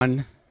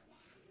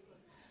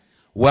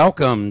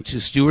Welcome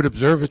to Stewart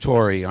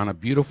Observatory on a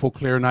beautiful,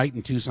 clear night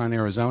in Tucson,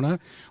 Arizona.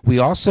 We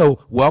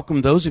also welcome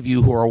those of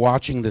you who are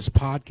watching this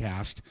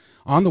podcast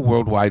on the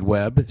World Wide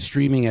Web,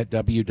 streaming at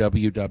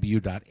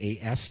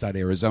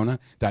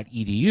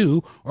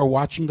www.as.arizona.edu, or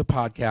watching the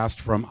podcast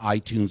from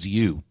iTunes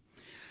U.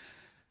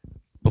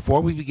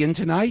 Before we begin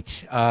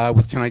tonight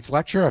with tonight's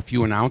lecture, a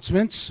few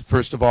announcements.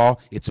 First of all,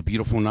 it's a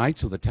beautiful night,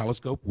 so the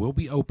telescope will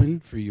be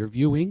open for your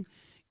viewing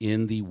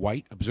in the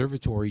White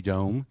Observatory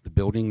Dome, the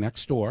building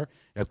next door,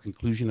 at the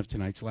conclusion of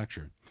tonight's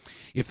lecture.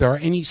 If there are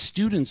any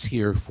students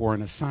here for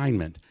an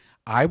assignment,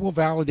 I will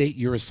validate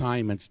your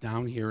assignments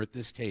down here at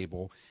this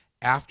table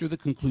after the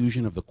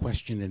conclusion of the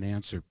question and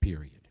answer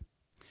period.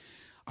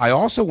 I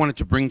also wanted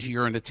to bring to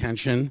your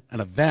attention an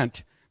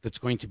event that's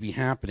going to be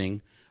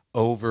happening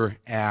over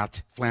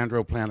at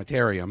Flandreau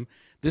Planetarium.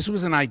 This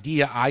was an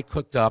idea I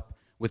cooked up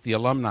with the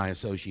Alumni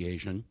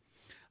Association.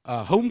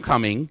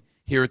 Homecoming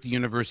here at the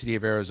University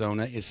of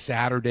Arizona is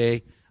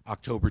Saturday,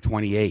 October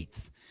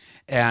 28th.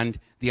 And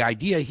the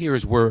idea here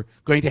is I'm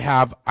going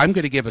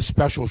to give a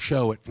special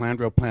show at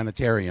Flandreau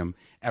Planetarium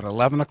at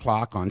 11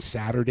 o'clock on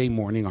Saturday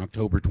morning,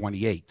 October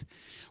 28th.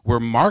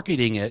 We're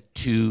marketing it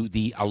to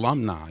the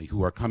alumni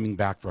who are coming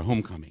back for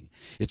homecoming.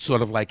 It's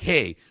sort of like,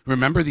 hey,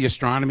 remember the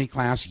astronomy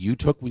class you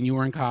took when you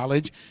were in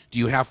college? Do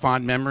you have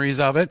fond memories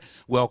of it?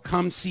 Well,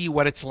 come see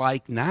what it's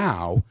like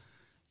now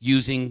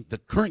using the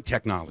current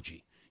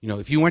technology. You know,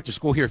 if you went to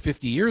school here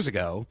 50 years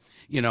ago,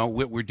 you know,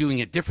 we're doing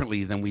it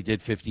differently than we did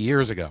 50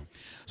 years ago.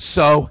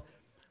 So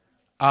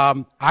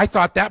I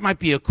thought that might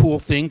be a cool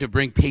thing to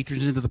bring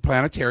patrons into the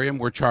planetarium.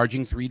 We're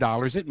charging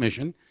 $3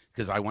 admission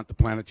because I want the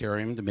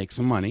planetarium to make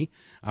some money,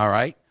 all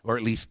right, or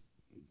at least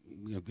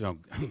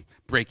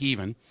break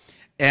even.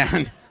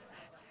 And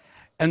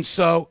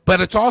so,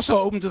 but it's also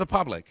open to the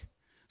public.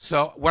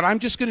 So what I'm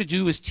just going to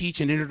do is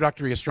teach an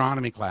introductory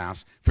astronomy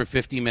class for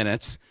 50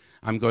 minutes.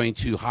 I'm going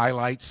to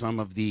highlight some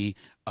of the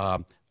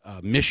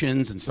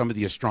missions and some of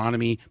the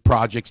astronomy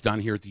projects done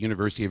here at the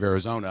University of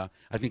Arizona.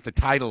 I think the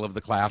title of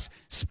the class,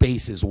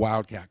 Space is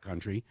Wildcat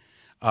Country.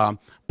 But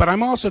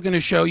I'm also going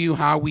to show you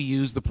how we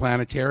use the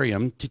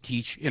planetarium to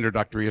teach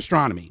introductory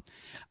astronomy.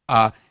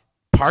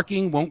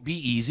 Parking won't be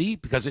easy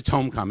because it's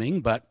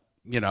homecoming, but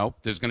you know,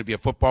 there's going to be a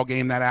football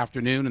game that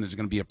afternoon and there's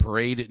going to be a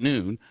parade at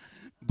noon.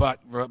 But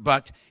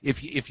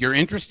if you're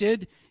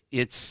interested,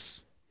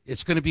 it's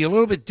going to be a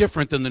little bit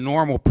different than the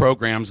normal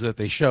programs that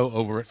they show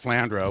over at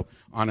Flandreau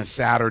on a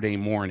Saturday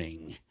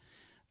morning.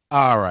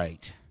 All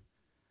right.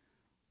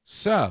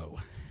 So,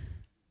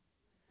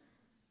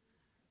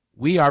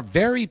 we are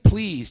very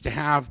pleased to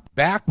have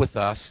back with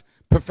us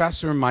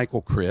Professor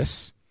Michael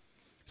Criss.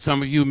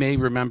 Some of you may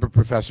remember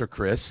Professor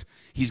Criss.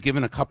 He's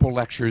given a couple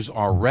lectures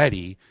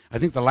already. I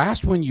think the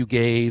last one you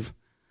gave,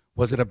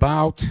 was it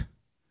about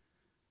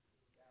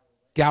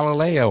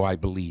Galileo, I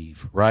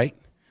believe, right?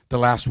 The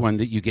last one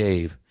that you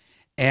gave.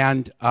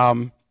 And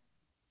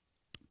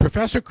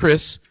Professor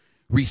Criss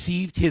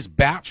received his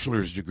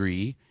bachelor's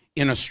degree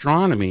in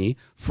astronomy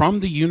from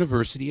the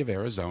University of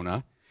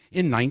Arizona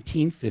in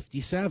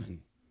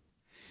 1957.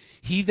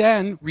 He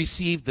then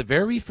received the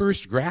very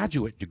first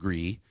graduate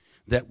degree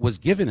that was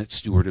given at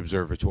Stewart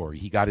Observatory.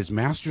 He got his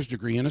master's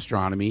degree in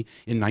astronomy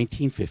in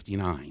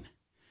 1959.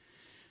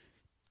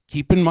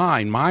 Keep in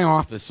mind, my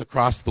office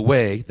across the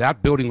way,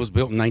 that building was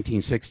built in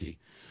 1960.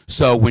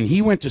 So when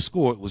he went to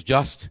school, it was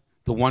just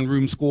the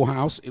one-room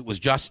schoolhouse. It was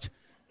just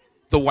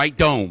the white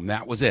dome.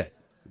 That was it.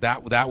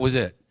 That was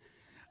it.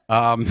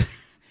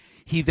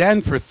 He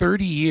then, for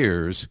 30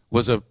 years,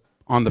 was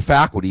on the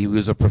faculty. He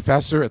was a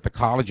professor at the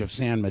College of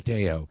San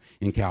Mateo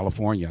in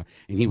California,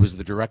 and he was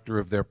the director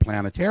of their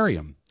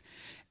planetarium.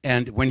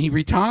 And when he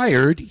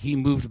retired, he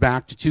moved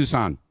back to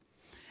Tucson.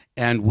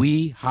 And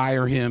we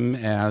hire him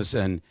as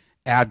an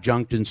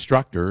adjunct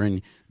instructor,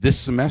 and this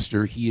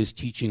semester he is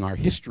teaching our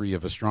History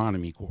of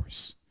Astronomy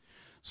course.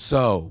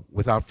 So,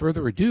 without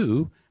further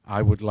ado,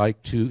 I would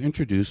like to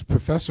introduce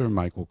Professor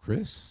Michael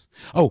Criss.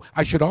 Oh,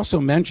 I should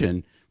also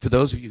mention, for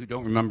those of you who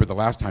don't remember the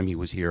last time he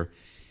was here,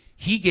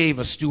 he gave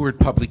a Stewart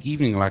Public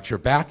Evening Lecture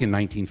back in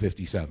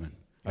 1957,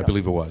 I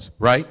believe it was,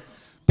 right?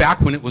 Back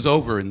when it was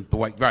over in the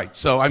white, right.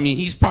 So, I mean,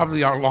 he's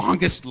probably our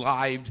longest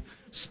lived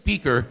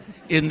speaker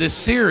in this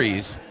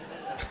series.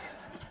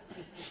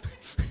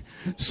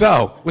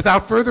 So,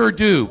 without further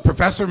ado,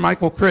 Professor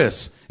Michael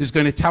Criss is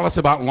going to tell us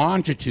about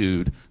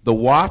longitude, the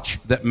watch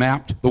that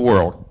mapped the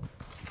world.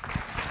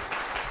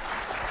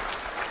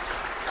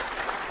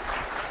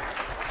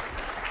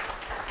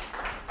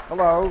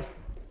 Hello,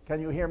 can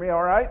you hear me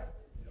all right?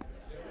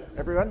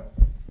 Everyone?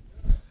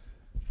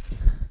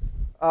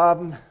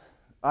 I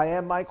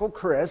am Michael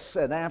Criss,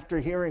 and after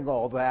hearing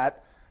all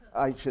that,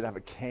 I should have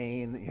a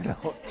cane,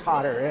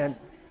 totter in.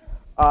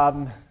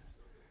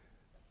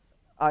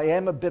 I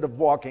am a bit of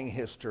walking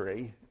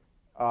history.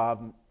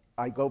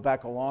 I go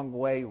back a long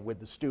way with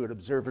the Stewart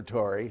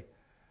Observatory,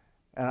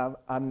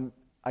 and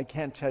I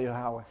can't tell you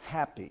how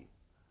happy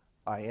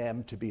I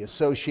am to be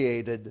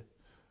associated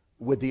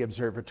with the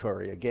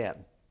observatory again.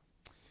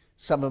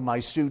 Some of my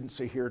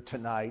students are here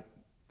tonight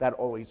that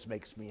always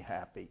makes me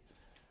happy.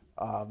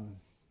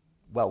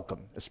 Welcome,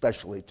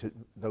 especially to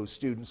those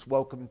students.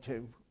 Welcome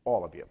to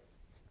all of you.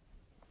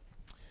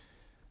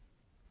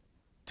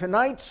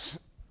 Tonight's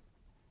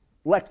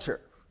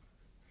lecture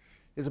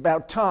is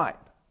about time,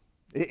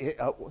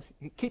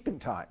 keeping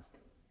time.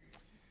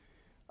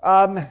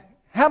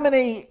 How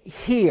many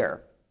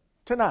here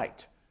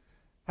tonight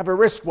have a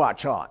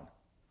wristwatch on?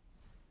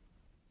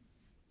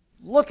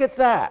 Look at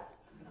that.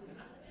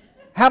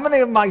 How many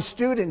of my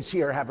students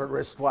here have a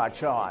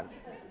wristwatch on?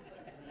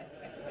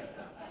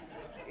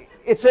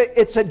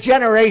 It's a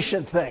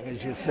generation thing,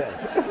 as you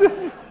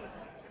said.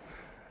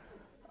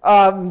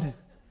 I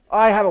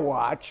have a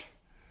watch.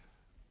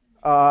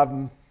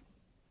 All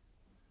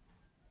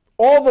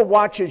the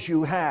watches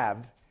you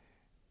have,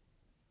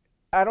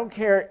 I don't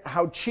care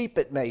how cheap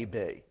it may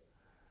be,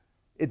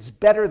 it's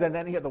better than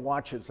any of the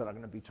watches that I'm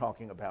going to be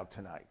talking about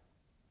tonight.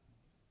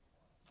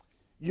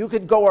 You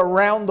could go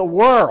around the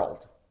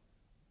world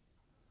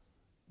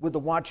with the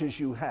watches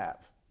you have.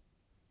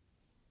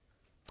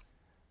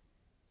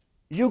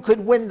 You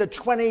could win the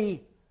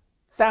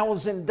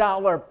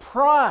 $20,000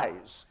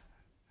 prize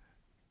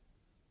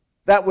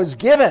that was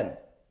given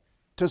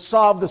to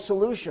solve the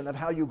solution of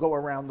how you go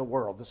around the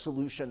world, the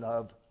solution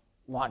of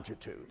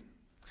longitude.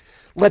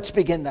 Let's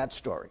begin that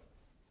story.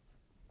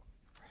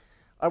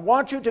 I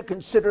want you to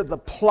consider the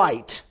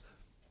plight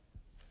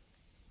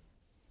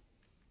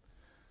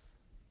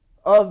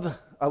of,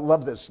 I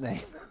love this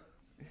name,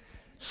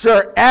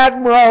 Sir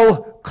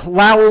Admiral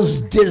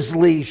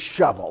Cloudesley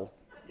Shovel.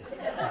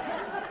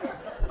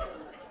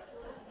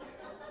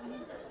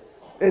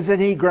 Isn't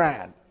he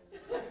grand?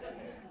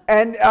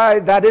 And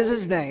that is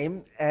his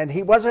name, and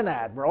he was an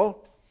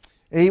admiral.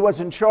 He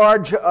was in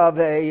charge of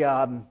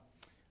a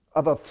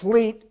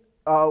fleet,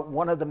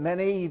 one of the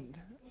many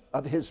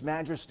of His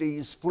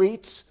Majesty's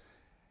fleets.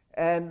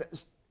 And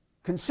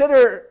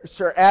consider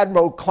Sir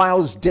Admiral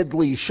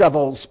Cloudesley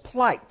Shovel's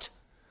plight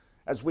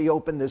as we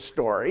open this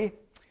story.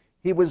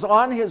 He was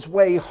on his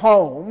way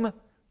home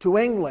to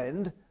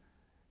England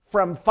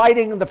from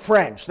fighting the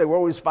French. They were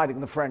always fighting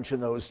the French in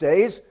those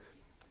days.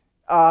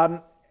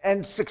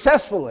 And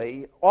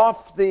successfully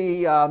off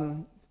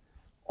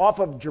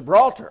of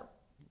Gibraltar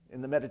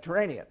in the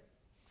Mediterranean.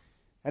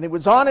 And he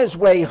was on his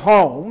way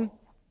home,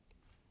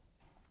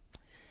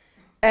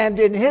 and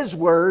in his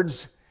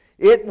words,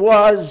 it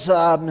was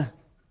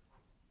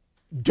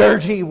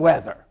dirty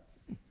weather.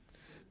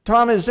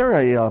 Tom, is there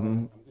a... I'm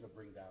going to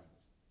bring down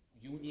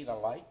this. You need a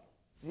light?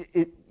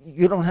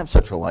 You don't have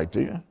such a light,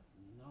 do you? No,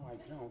 I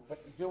don't.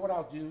 But you know what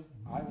I'll do?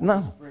 I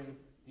will just bring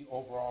the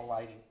overall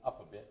lighting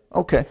up a bit.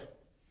 Okay.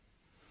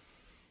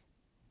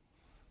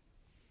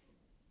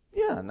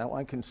 Yeah, now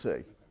I can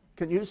see.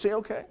 Can you see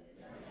okay?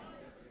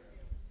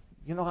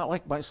 You know, I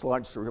like my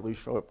slides to really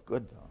show up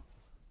good, though.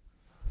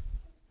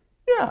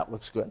 Yeah, it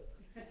looks good.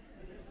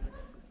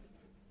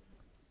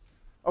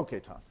 Okay,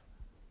 Tom.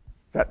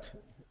 That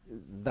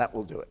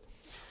will do it.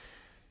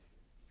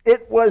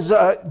 It was,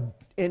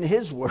 in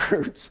his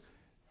words,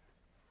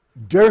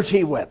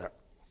 dirty weather.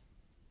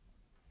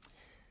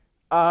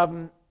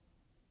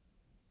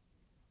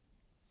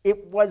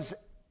 It was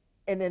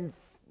an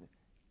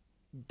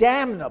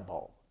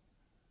damnable,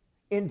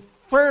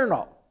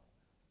 infernal,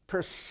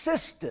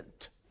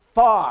 persistent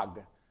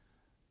fog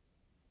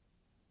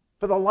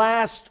for the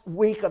last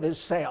week of his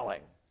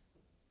sailing.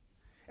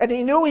 And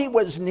he knew he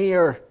was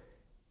near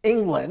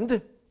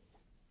England.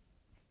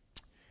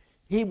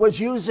 He was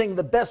using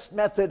the best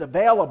method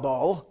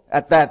available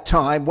at that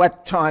time.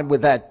 What time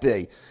would that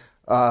be?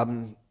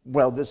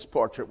 Well, this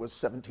portrait was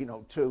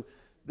 1702.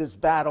 This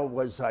battle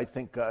was, I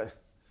think, well,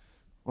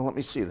 let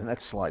me see. The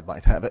next slide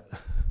might have it.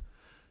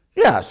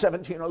 Yeah,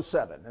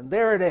 1707. And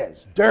there it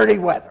is, dirty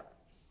weather.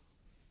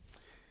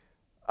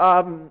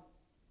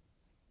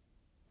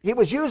 He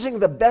was using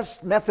the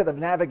best method of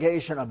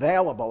navigation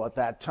available at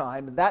that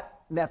time, and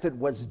that method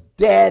was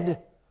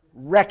dead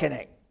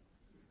reckoning,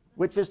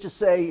 which is to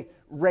say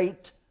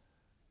rate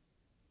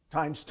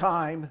times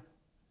time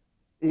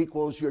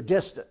equals your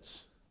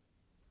distance.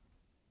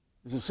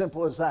 It's as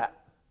simple as that.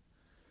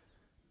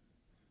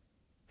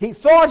 He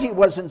thought he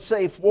was in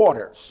safe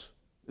waters,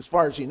 as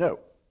far as he knew.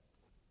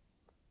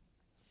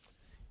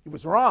 He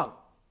was wrong.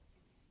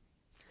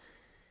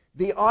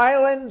 The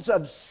islands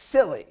of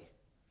Scilly,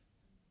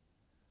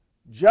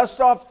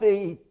 just off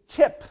the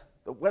tip,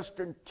 the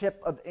western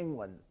tip of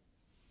England,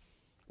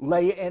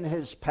 lay in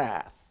his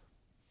path.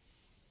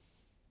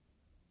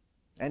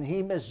 And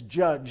he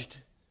misjudged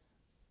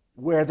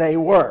where they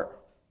were.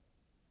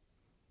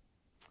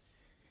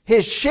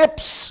 His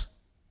ships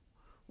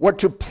were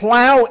to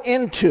plow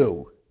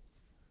into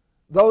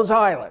those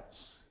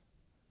islands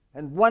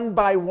and one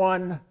by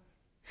one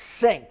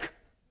sink.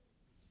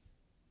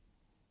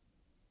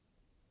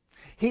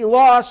 He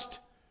lost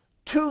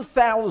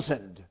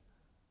 2,000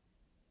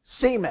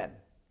 seamen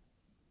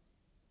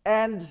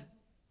and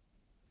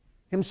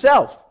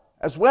himself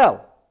as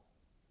well.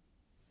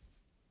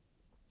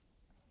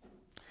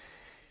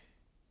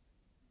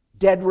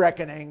 Dead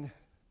reckoning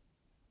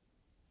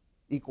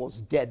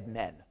equals dead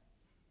men.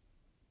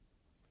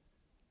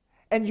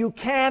 And you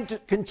can't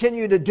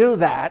continue to do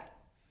that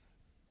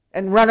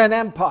and run an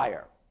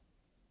empire.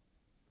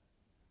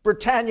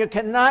 Britannia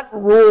cannot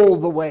rule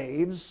the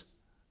waves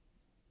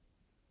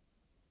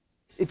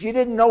if you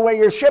didn't know where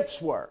your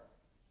ships were,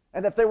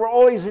 and if they were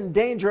always in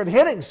danger of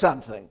hitting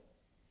something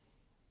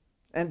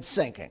and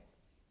sinking.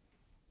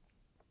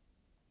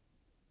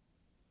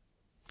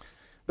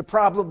 The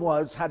problem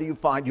was, how do you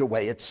find your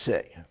way at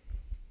sea?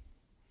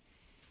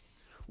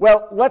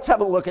 Well, let's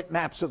have a look at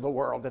maps of the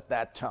world at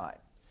that time.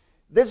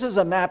 This is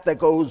a map that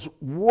goes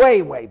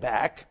way, way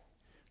back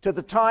to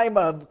the time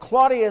of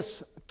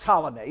Claudius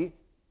Ptolemy,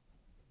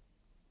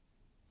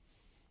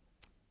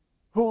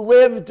 who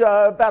lived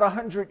about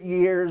 100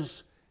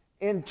 years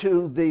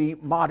into the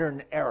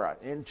modern era,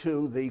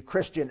 into the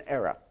Christian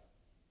era.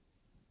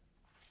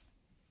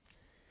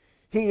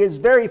 He is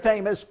very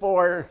famous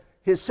for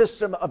his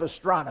system of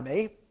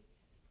astronomy,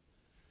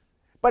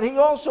 but he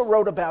also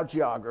wrote about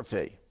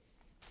geography.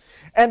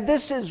 And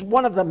this is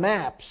one of the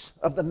maps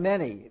of the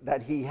many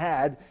that he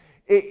had.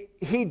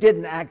 He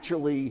didn't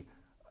actually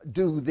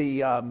do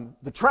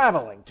the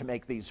traveling to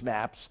make these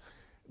maps,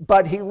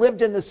 but he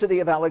lived in the city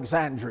of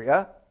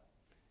Alexandria,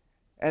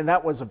 and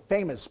that was a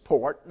famous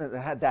port, and it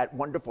had that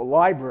wonderful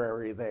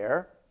library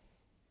there.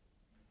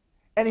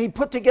 And he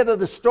put together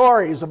the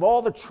stories of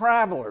all the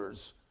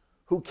travelers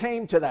who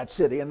came to that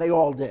city, and they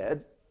all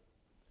did.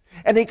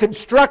 And he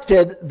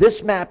constructed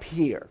this map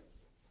here.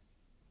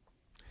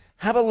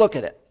 Have a look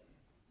at it.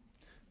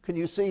 Can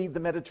you see the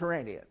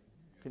Mediterranean?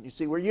 Can you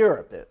see where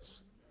Europe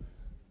is?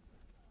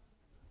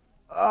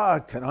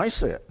 Can I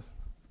see it?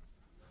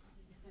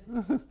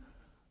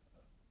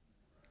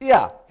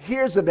 Yeah,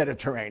 here's the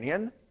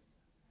Mediterranean.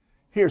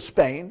 Here's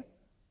Spain,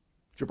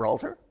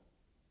 Gibraltar.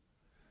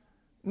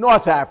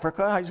 North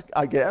Africa,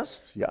 I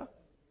guess, yeah.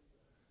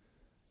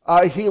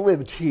 He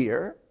lived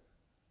here.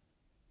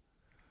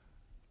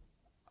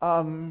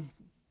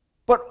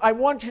 But I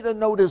want you to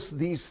notice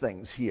these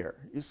things here.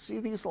 You see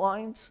these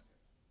lines?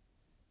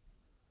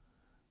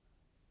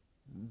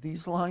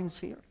 These lines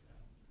here?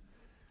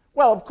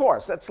 Well, of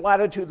course, that's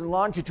latitude and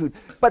longitude.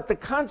 But the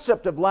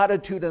concept of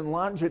latitude and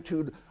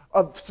longitude,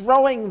 of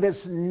throwing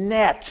this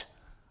net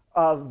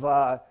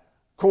of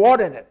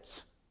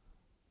coordinates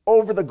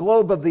over the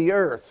globe of the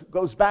earth,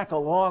 goes back a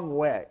long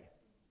way.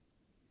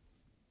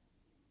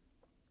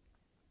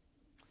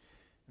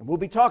 And we'll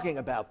be talking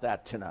about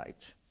that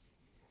tonight.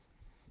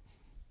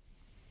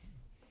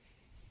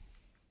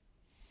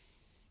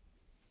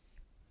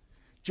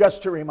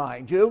 Just to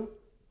remind you,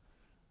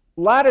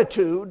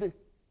 latitude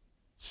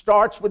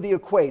starts with the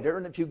equator,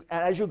 and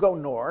as you go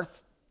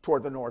north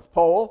toward the North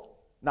Pole,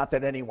 not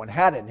that anyone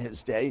had in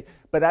his day,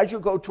 but as you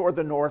go toward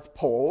the North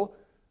Pole,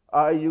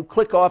 you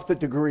click off the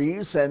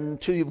degrees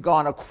until you've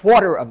gone a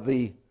quarter of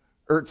the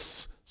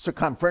Earth's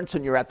circumference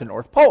and you're at the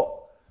North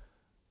Pole.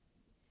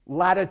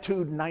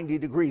 Latitude 90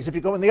 degrees. If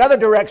you go in the other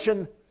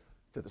direction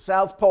to the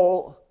South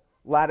Pole,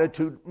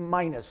 latitude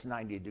minus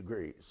 90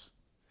 degrees.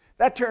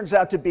 That turns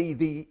out to be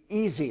the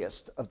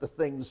easiest of the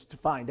things to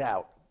find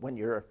out when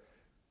you're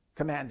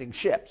commanding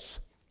ships.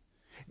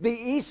 The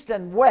east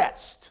and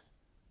west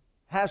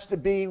has to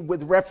be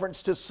with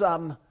reference to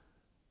some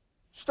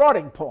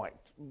starting point.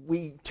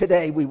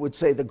 Today we would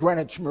say the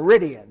Greenwich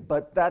Meridian,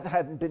 but that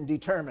hadn't been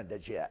determined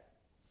as yet.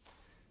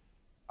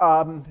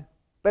 But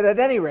at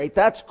any rate,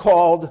 that's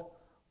called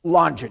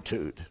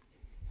longitude.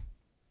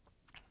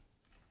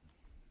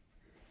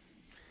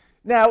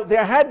 Now,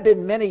 there had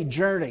been many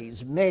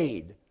journeys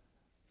made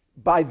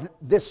by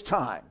this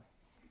time.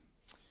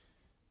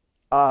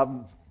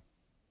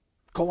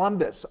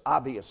 Columbus,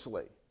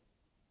 obviously.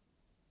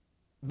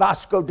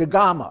 Vasco da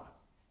Gama.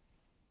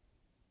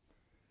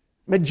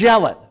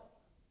 Magellan.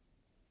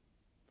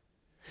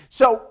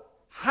 So,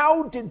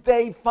 how did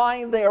they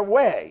find their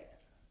way?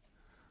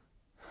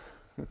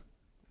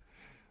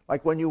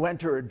 Like when you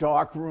enter a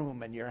dark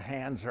room and your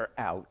hands are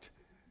out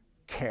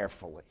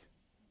carefully.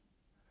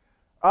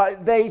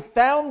 They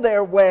found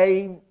their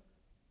way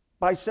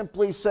by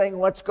simply saying,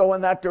 let's go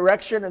in that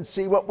direction and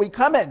see what we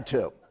come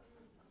into.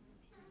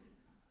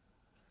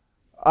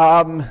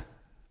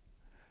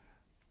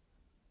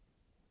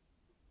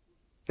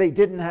 They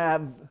didn't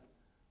have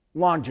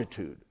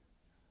longitude,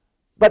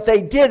 but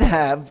they did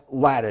have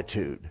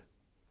latitude.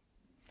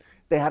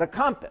 They had a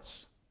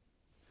compass.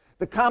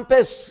 The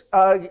compass,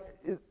 the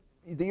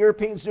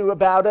Europeans knew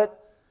about it,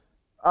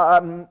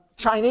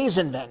 Chinese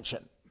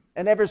invention.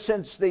 And ever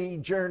since the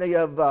journey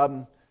of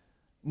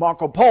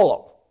Marco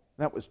Polo,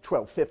 that was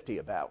 1250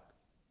 about,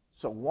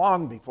 so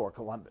long before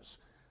Columbus,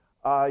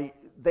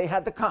 they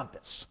had the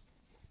compass.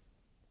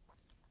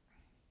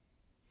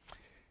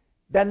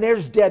 Then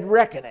there's dead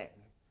reckoning.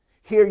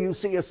 Here you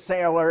see a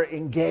sailor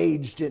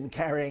engaged in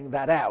carrying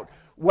that out.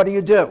 What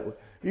do?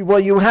 Well,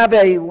 you have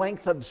a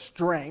length of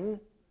string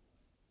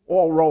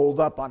all rolled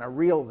up on a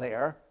reel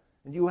there,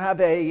 and you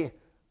have a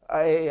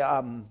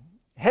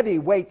heavy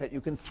weight that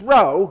you can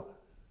throw,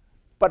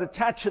 but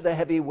attached to the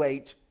heavy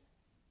weight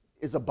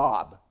is a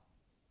bob,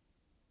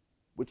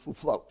 which will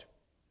float.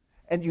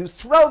 And you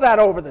throw that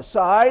over the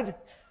side,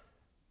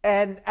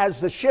 and as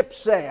the ship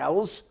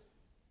sails,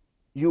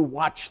 you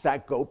watch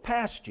that go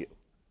past you.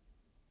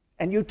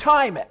 And you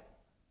time it.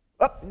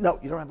 Oh, no,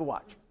 you don't have a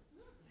watch.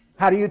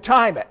 How do you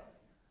time it?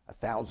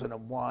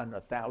 1,001,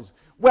 1,000.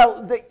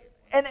 Well,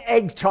 an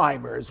egg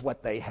timer is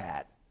what they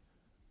had.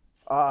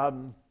 Why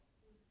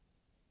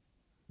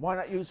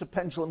not use a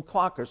pendulum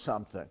clock or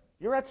something?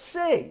 You're at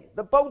sea.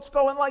 The boat's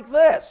going like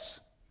this.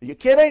 Are you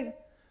kidding?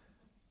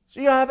 So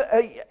you have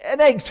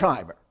an egg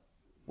timer,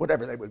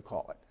 whatever they would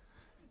call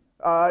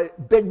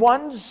it. Big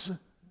ones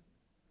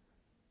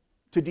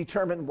to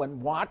determine when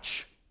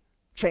watch,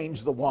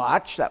 change the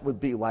watch. That would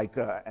be like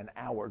an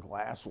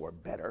hourglass or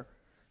better.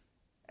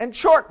 And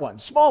short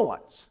ones, small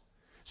ones.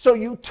 So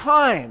you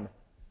time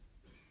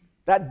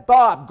that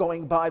bob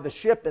going by the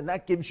ship, and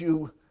that gives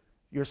you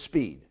your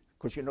speed,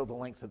 because you know the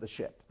length of the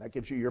ship. That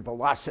gives you your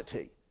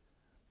velocity.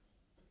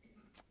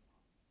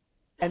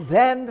 And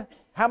then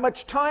how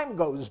much time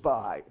goes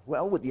by?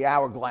 Well, with the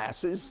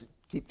hourglasses,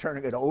 keep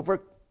turning it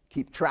over,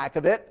 keep track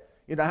of it.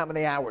 You know how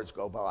many hours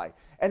go by.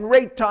 And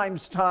rate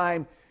times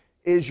time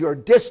is your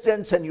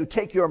distance, and you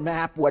take your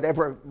map,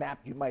 whatever map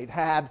you might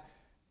have,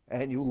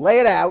 and you lay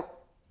it out,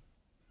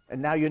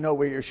 and now you know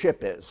where your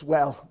ship is.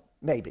 Well,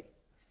 maybe.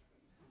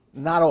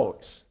 Not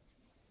always.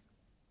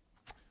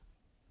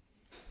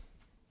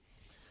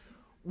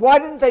 Why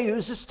didn't they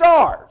use the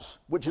stars,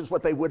 which is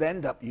what they would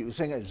end up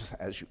using,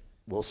 as you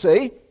will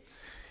see.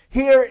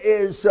 Here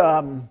is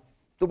the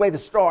way the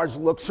stars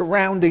look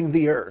surrounding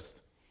the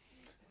Earth.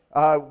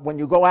 When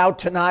you go out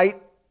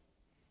tonight,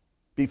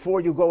 before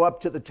you go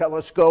up to the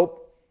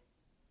telescope,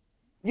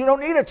 you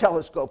don't need a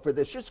telescope for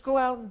this. Just go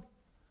out and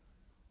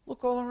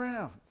look all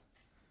around.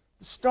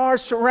 The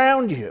stars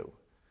surround you.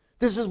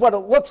 This is what it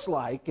looks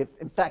like.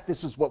 In fact,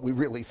 this is what we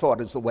really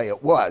thought is the way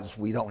it was.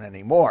 We don't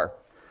anymore.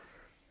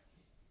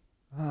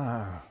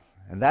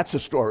 And that's a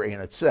story in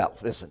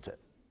itself, isn't it?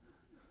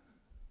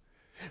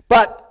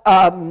 But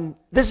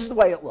this is the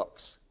way it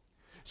looks.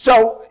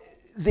 So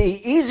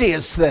the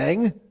easiest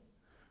thing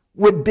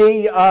would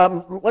be,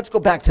 let's go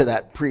back to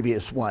that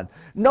previous one.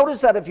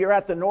 Notice that if you're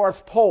at the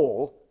North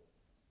Pole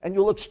and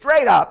you look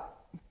straight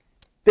up,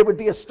 there would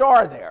be a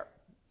star there.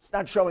 It's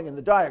not showing in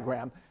the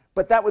diagram,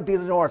 but that would be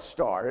the North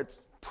Star. It's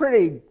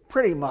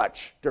pretty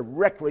much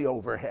directly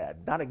overhead.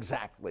 Not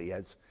exactly,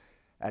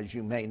 as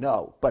you may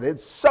know, but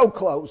it's so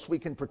close we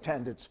can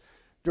pretend it's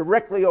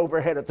directly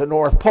overhead at the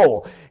North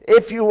Pole.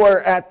 If you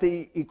were at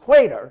the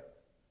equator,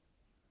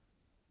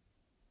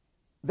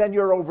 then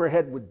your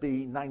overhead would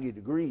be 90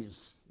 degrees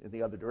in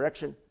the other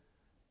direction,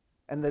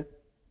 and the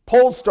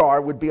pole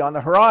star would be on the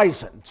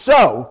horizon.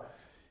 So,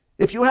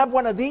 if you have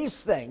one of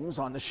these things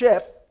on the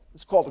ship,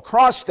 it's called a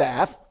cross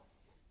staff,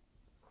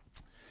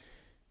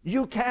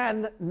 you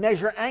can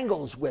measure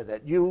angles with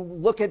it. You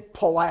look at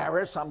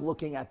Polaris. I'm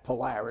looking at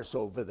Polaris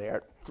over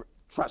there.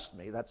 Trust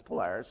me, that's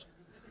Polaris.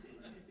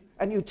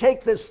 And you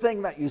take this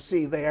thing that you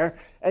see there,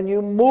 and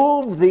you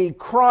move the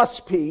cross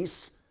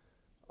piece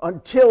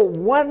until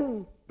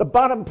the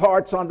bottom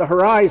part's on the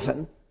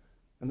horizon,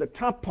 and the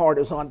top part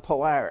is on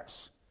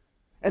Polaris.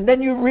 And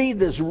then you read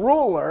this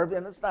ruler,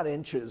 and it's not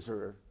inches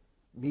or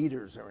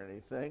meters or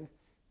anything.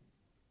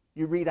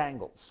 You read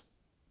angles.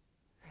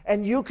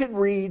 And you can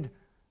read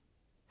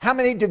how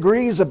many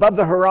degrees above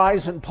the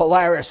horizon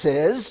Polaris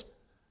is,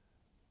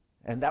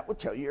 and that would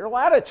tell you your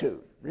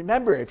latitude.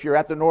 Remember, if you're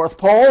at the North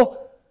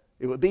Pole,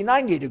 it would be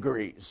 90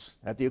 degrees.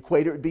 At the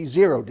equator, it would be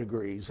 0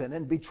 degrees, and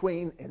in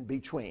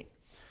between.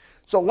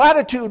 So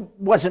latitude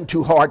wasn't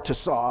too hard to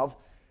solve.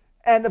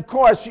 And of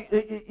course,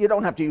 you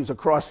don't have to use a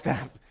cross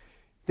staff.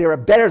 There are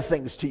better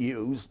things to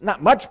use.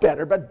 Not much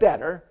better, but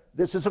better.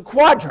 This is a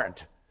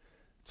quadrant.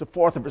 It's a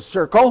fourth of a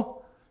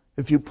circle.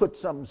 If you put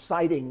some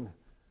sighting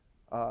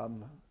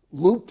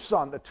loops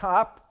on the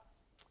top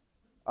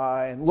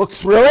and look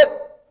through it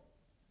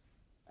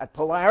at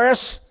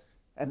Polaris,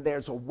 and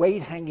there's a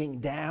weight hanging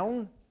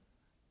down,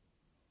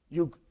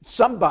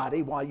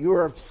 somebody, while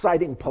you're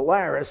sighting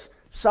Polaris,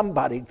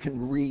 somebody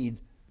can read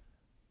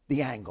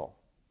the angle.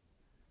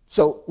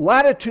 So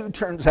latitude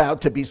turns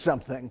out to be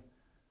something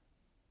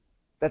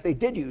that they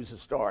did use the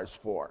stars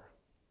for.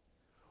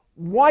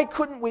 Why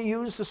couldn't we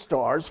use the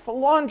stars for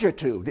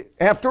longitude?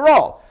 After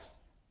all,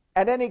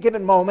 at any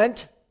given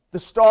moment, the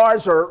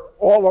stars are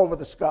all over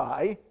the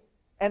sky,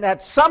 and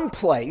at some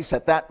place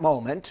at that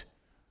moment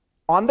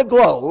on the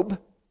globe,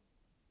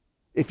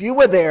 if you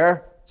were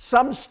there,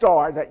 some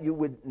star that you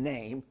would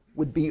name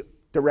would be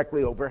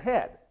directly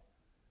overhead.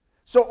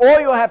 So all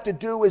you have to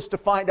do is to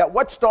find out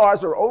what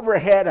stars are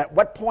overhead at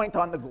what point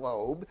on the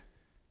globe,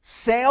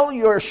 sail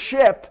your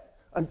ship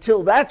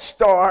until that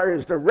star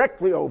is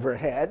directly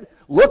overhead,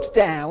 look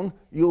down,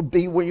 you'll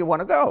be where you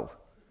want to go.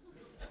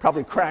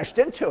 Probably crashed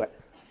into it.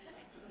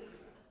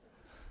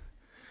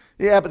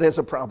 Yeah, but there's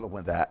a problem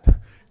with that.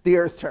 The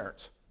Earth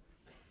turns.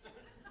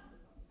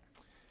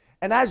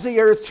 And as the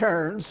Earth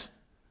turns,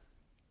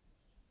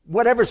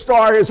 whatever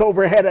star is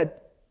overhead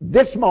at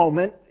this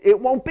moment, it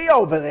won't be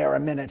over there a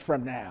minute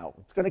from now.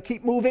 It's going to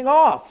keep moving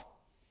off.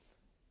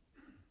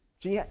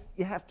 So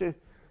you have to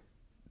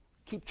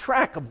keep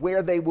track of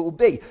where they will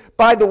be.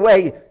 By the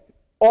way,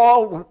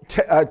 all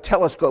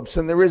telescopes,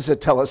 and there is a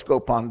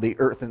telescope on the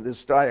Earth in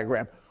this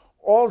diagram,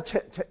 all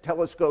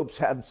telescopes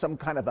have some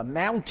kind of a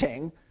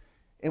mounting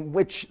in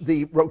which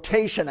the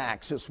rotation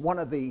axis, one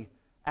of the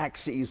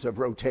axes of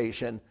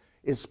rotation,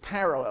 is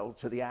parallel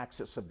to the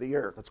axis of the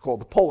Earth. It's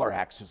called the polar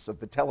axis of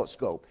the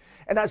telescope.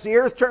 And as the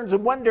Earth turns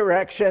in one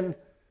direction,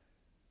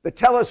 the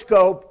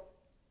telescope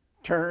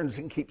turns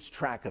and keeps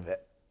track of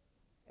it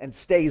and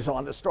stays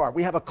on the star.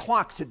 We have a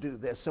clock to do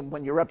this, and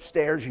when you're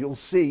upstairs, you'll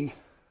see,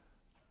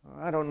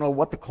 I don't know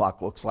what the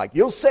clock looks like.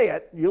 You'll see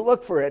it, you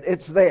look for it,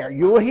 it's there,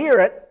 you'll hear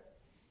it.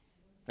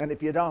 And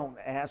if you don't,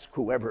 ask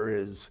whoever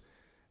is,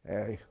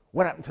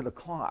 what happened to the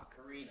clock?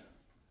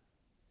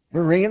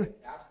 Marina?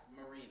 Ask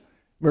Marina.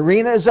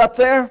 Marina is up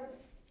there?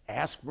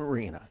 Ask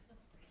Marina.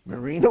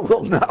 Marina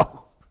will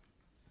know.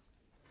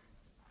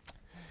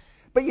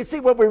 But you see,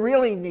 what we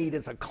really need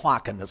is a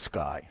clock in the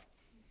sky.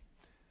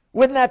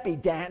 Wouldn't that be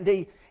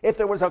dandy? If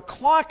there was a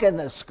clock in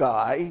the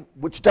sky,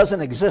 which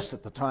doesn't exist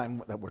at the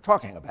time that we're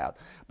talking about,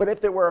 but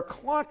if there were a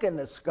clock in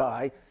the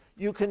sky,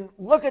 you can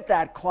look at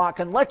that clock,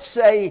 and let's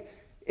say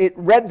it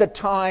read the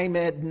time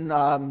in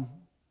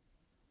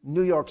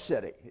New York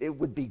City. It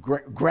would be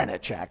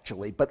Greenwich,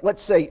 actually, but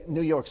let's say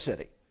New York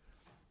City.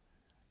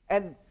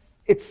 And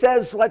it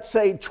says, let's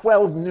say,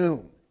 12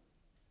 noon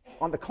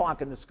on the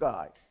clock in the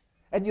sky.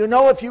 And you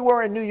know, if you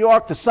were in New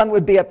York, the sun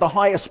would be at the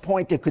highest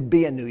point it could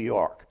be in New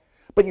York.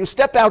 But you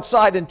step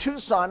outside in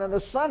Tucson, and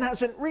the sun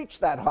hasn't reached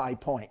that high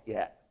point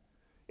yet.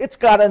 It's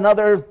got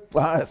another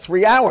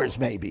 3 hours,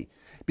 maybe,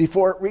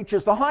 before it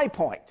reaches the high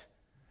point.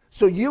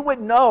 So you would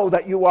know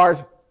that you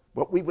are,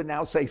 what we would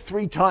now say,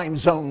 3 time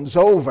zones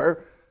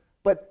over,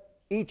 but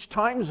each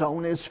time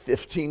zone is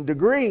 15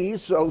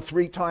 degrees, so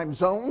 3 time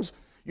zones,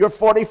 you're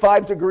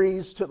 45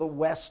 degrees to the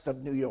west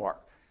of New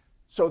York.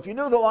 So if you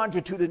knew the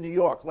longitude of New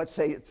York, let's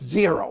say it's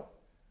 0,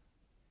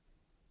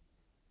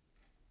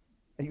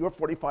 and you're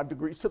 45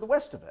 degrees to the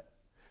west of it.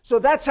 So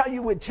that's how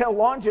you would tell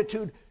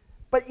longitude,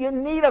 but you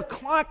need a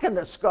clock in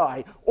the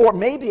sky, or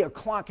maybe a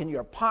clock in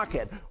your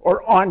pocket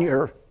or on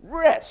your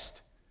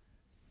wrist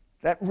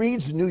that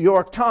reads New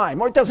York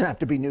time, or it doesn't have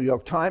to be New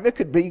York time, it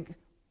could be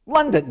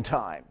London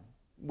time,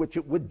 which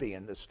it would be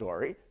in this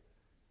story.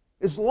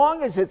 As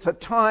long as it's a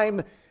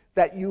time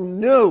that you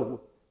knew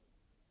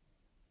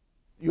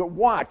your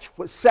watch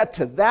was set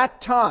to that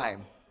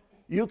time,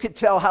 you could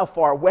tell how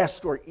far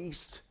west or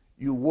east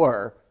you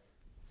were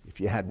if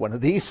you had one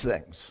of these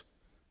things,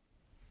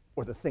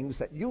 or the things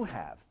that you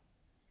have.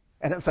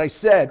 And as I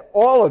said,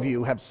 all of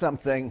you have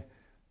something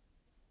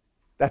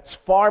that's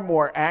far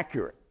more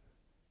accurate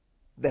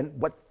than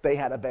what they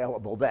had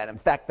available then. In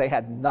fact, they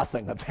had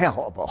nothing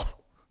available.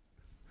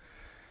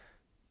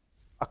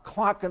 A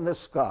clock in the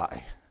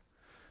sky.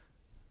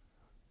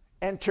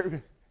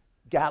 Enter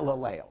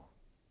Galileo.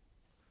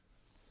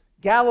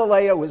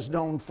 Galileo is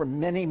known for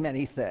many,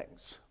 many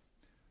things.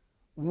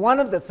 One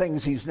of the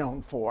things he's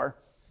known for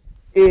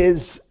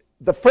is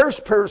the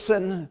first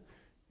person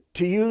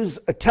to use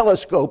a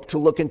telescope to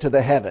look into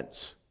the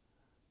heavens.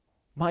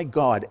 My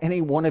God,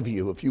 any one of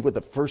you, if you were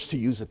the first to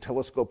use a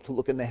telescope to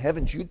look in the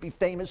heavens, you'd be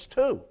famous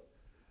too.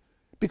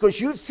 Because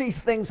you'd see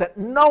things that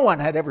no one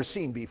had ever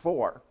seen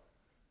before.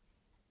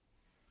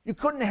 You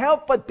couldn't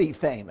help but be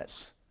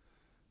famous.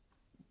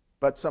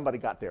 But somebody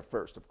got there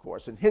first, of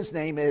course, and his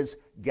name is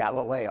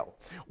Galileo.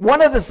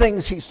 One of the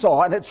things he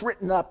saw, and it's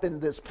written up in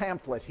this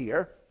pamphlet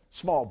here,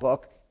 small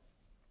book,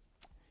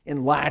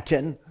 in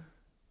Latin,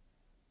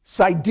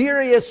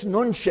 Sidereus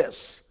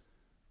Nuncius,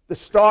 the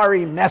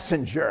starry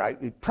messenger,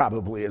 it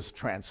probably is a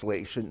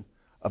translation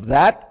of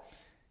that.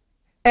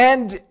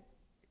 And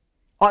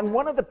on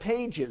one of the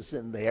pages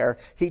in there,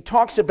 he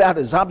talks about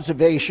his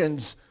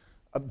observations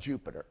of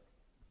Jupiter.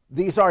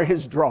 These are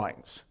his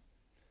drawings.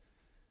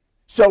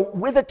 So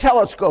with a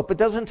telescope, it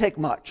doesn't take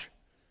much.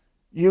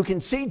 You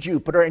can see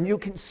Jupiter, and you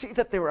can see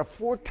that there are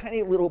 4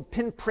 tiny little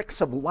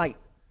pinpricks of light,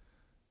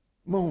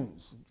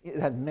 moons. It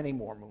has many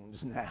more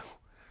moons now.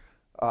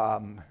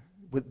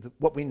 With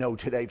what we know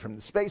today from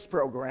the space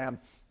program,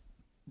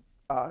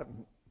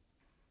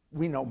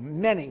 we know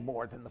many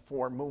more than the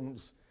 4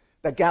 moons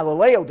that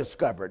Galileo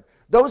discovered.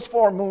 Those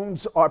 4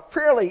 moons are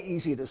fairly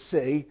easy to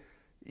see.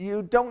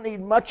 You don't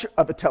need much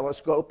of a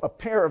telescope, a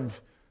pair of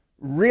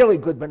really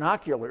good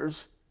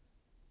binoculars,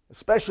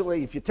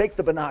 especially if you take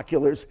the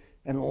binoculars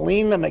and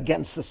lean them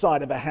against the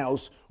side of a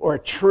house or a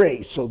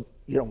tree so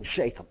you don't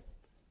shake them.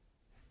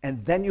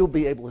 And then you'll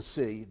be able to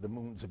see the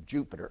moons of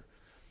Jupiter.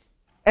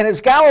 And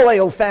as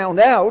Galileo found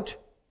out,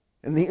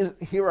 and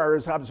here are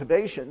his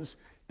observations,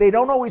 they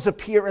don't always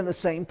appear in the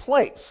same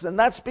place. And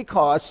that's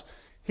because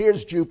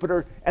here's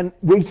Jupiter, and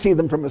we see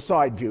them from a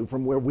side view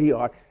from where we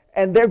are,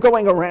 and they're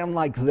going around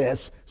like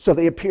this, so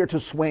they appear to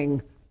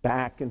swing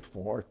back and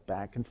forth,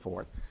 back and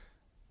forth.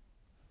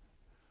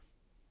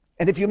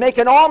 And if you make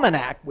an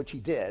almanac, which he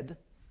did,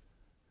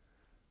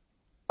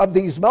 of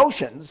these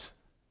motions,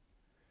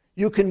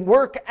 you can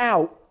work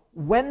out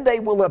when they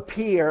will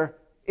appear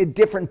in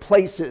different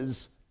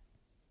places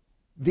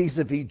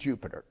vis-a-vis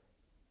Jupiter.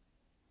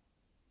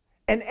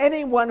 And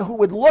anyone who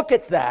would look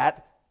at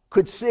that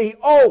could see,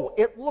 oh,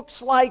 it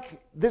looks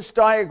like this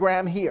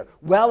diagram here.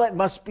 Well, it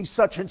must be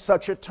such and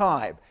such a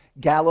time.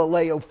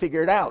 Galileo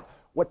figured out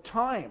what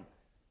time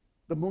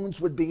the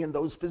moons would be in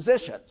those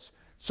positions.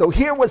 So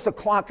here was the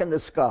clock in the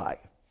sky.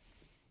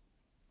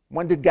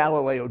 When did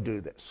Galileo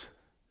do this?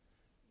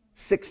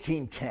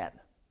 1610.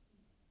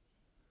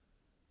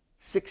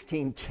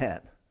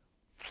 1610.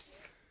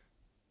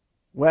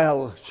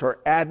 Well, Sir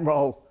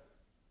Admiral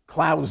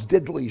Clowes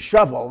Diddley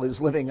Shovel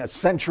is living a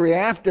century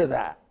after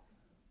that.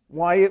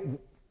 Why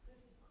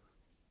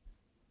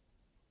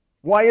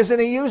isn't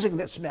he using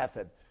this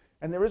method?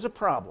 And there is a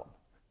problem.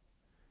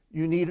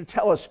 You need a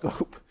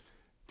telescope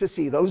to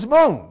see those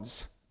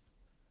moons.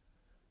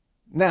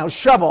 Now,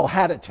 Shovel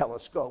had a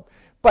telescope,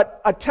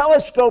 but a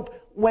telescope,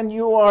 when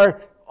you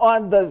are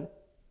on the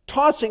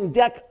tossing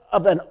deck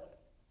of a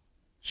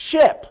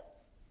ship,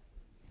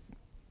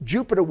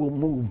 Jupiter will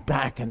move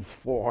back and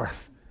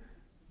forth,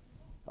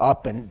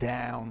 up and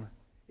down.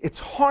 It's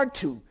hard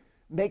to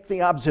make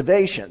the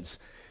observations.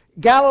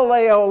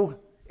 Galileo,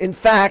 in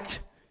fact,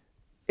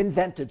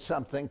 invented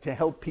something to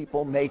help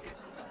people make.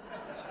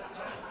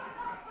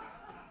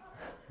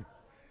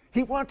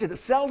 He wanted to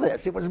sell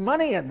this. There was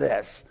money in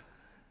this.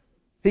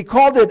 He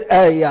called it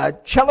a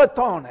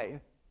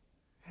celatone.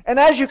 And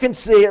as you can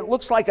see, it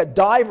looks like a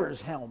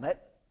diver's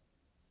helmet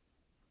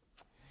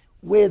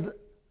with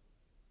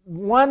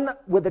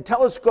a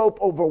telescope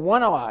over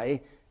one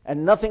eye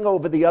and nothing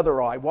over the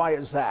other eye. Why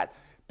is that?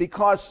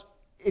 Because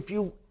if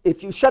you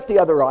shut the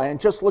other eye and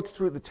just look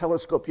through the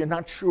telescope, you're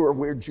not sure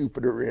where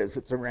Jupiter is.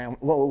 It's around,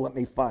 let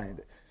me find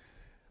it.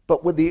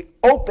 But with the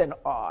open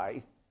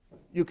eye,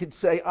 you could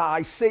say,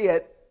 I see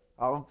it.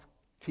 I'll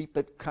keep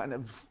it kind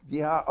of,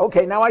 yeah.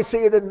 Okay, now I see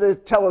it in the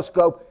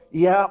telescope.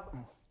 Yeah.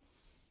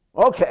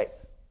 Okay.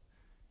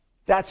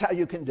 That's how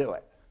you can do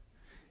it.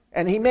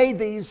 And he made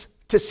these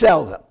to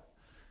sell them.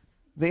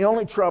 The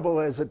only trouble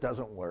is it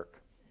doesn't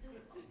work.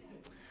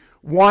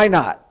 Why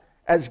not?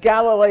 As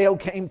Galileo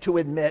came to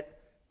admit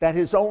that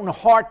his own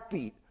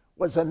heartbeat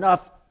was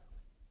enough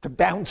to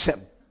bounce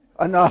him,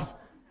 enough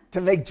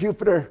to make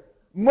Jupiter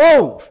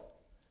move.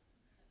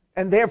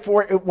 And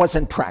therefore it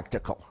wasn't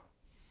practical.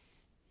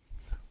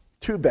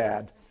 Too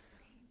bad.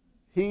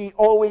 He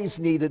always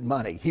needed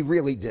money. He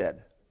really did.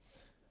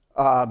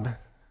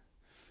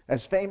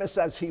 As famous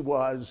as he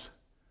was,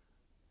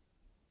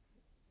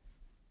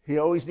 he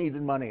always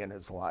needed money in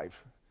his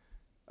life.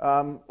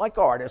 Like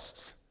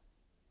artists,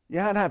 you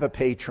had to have a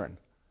patron.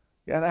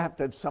 You had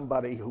to have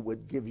somebody who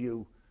would give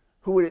you,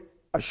 who would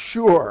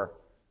assure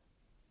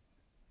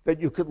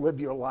that you could live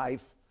your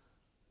life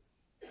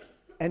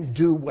and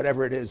do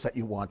whatever it is that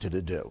you wanted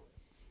to do.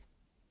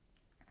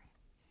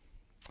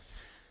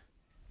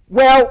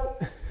 Well,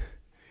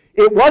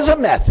 it was a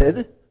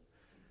method,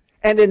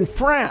 and in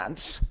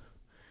France,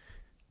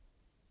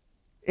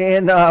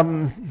 in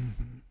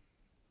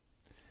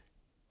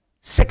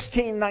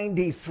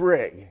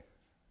 1693,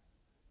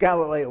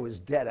 Galileo was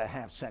dead a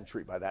half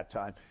century by that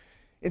time.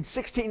 In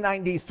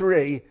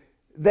 1693,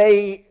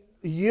 they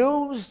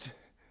used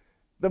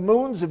the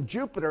moons of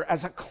Jupiter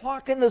as a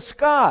clock in the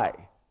sky,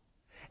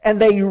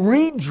 and they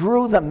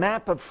redrew the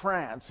map of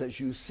France as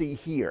you see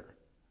here.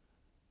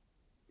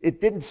 It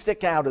didn't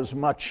stick out as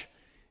much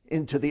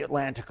into the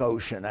Atlantic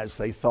Ocean as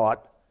they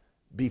thought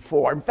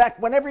before. In fact,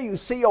 whenever you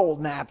see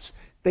old maps,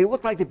 they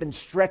look like they've been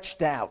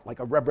stretched out like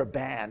a rubber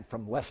band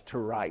from left to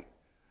right.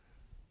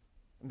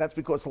 And that's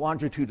because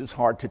longitude is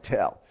hard to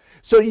tell.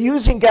 So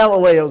using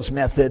Galileo's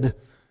method,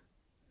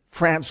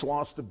 France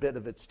lost a bit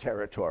of its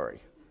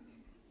territory.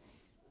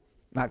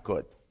 Not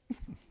good.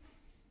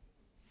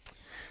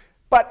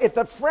 But if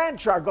the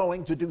French are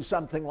going to do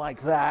something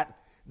like that,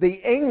 the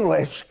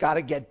English got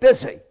to get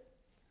busy.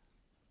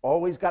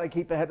 Always got to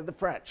keep ahead of the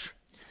French.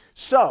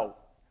 So,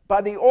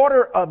 by the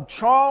order of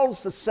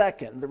Charles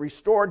II, the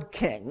restored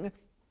king,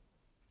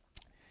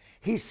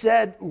 he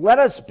said, let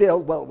us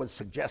build, well, it was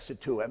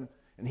suggested to him,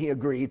 and he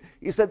agreed.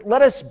 He said,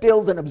 let us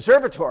build an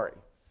observatory.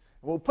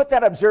 We'll put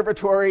that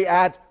observatory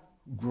at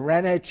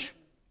Greenwich,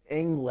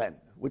 England,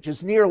 which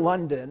is near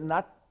London,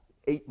 not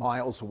 8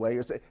 miles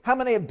away. How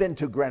many have been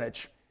to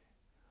Greenwich?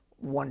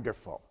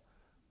 Wonderful.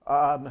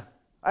 I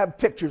have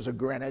pictures of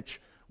Greenwich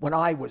when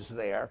I was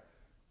there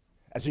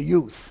as a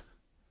youth.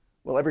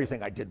 Well,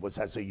 everything I did was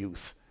as a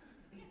youth.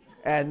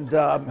 And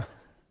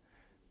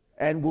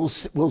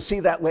we'll see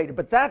that later.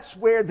 But that's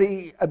where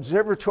the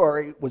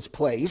observatory was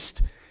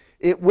placed.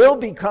 It will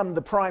become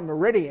the prime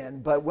meridian,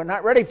 but we're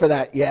not ready for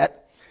that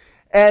yet.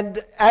 And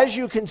as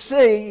you can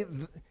see,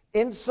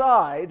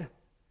 inside,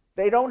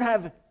 they don't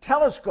have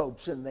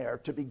telescopes in there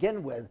to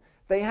begin with.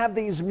 They have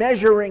these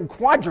measuring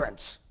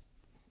quadrants.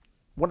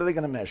 What are they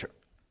going to measure?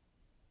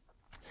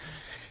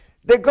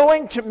 They're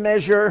going to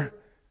measure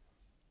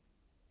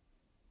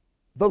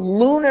the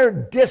lunar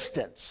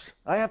distance.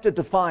 I have to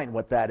define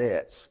what that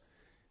is.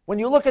 When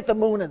you look at the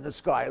moon in the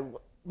sky,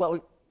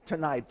 well,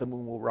 tonight the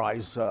moon will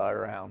rise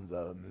around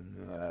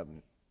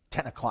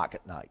 10 o'clock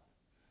at night.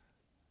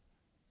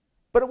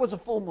 But it was a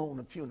full moon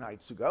a few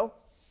nights ago.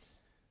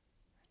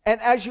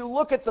 And as you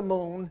look at the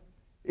moon,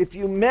 if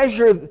you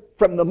measure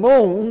from the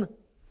moon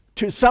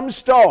to some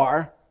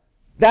star,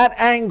 that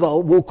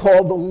angle we'll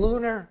call the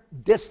lunar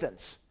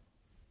distance.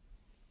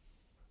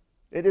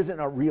 It isn't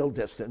a real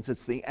distance,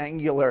 it's the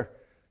angular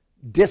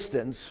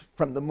distance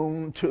from the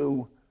moon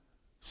to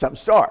some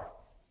star.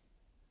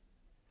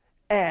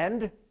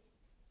 And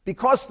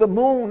because the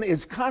moon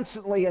is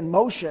constantly in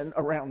motion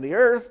around the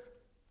Earth,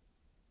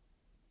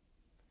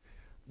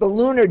 the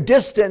lunar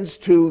distance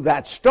to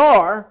that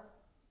star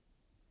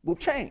will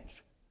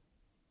change.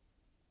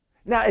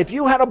 Now, if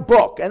you had a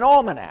book, an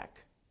almanac,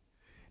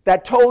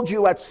 that told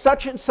you at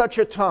such and such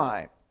a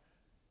time,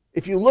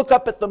 if you look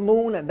up at the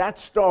moon and that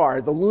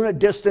star, the lunar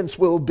distance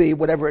will be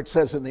whatever it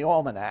says in the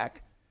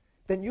almanac,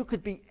 then you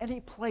could be any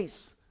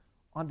place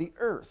on the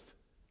Earth.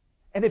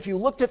 And if you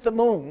looked at the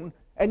moon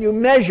and you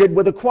measured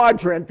with a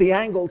quadrant the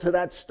angle to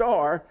that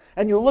star,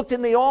 and you looked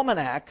in the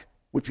almanac,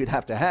 which you'd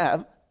have to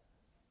have,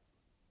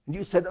 and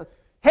you said,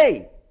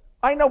 hey,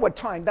 I know what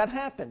time that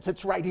happens.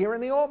 It's right here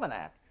in the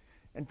almanac.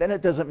 And then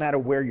it doesn't matter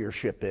where your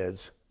ship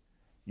is.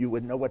 You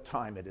would know what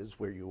time it is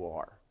where you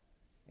are.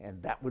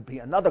 And that would be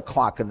another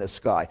clock in the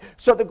sky.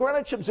 So the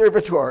Greenwich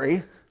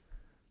Observatory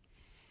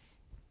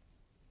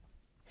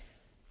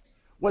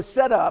was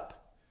set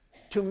up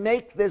to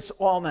make this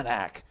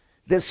almanac,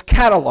 this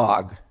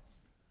catalog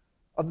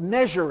of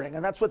measuring,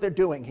 and that's what they're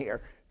doing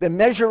here. They're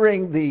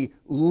measuring the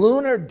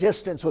lunar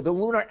distance or the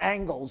lunar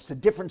angles to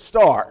different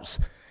stars.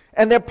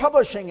 And they're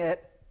publishing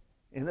it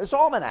in this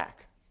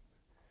almanac.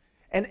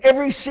 And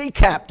every sea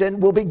captain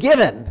will be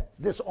given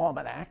this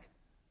almanac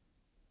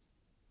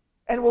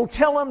and will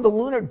tell him the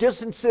lunar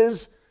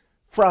distances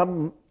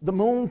from the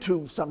moon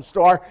to some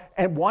star.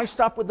 And why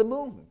stop with the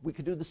moon? We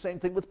could do the same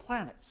thing with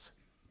planets.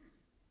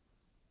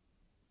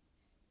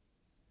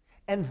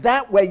 And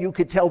that way you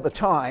could tell the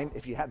time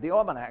if you had the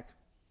almanac.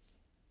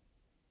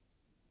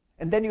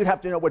 And then you'd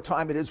have to know what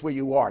time it is where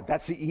you are.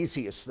 That's the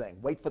easiest thing.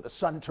 Wait for the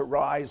sun to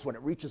rise. When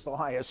it reaches the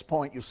highest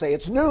point, you say,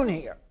 it's noon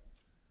here.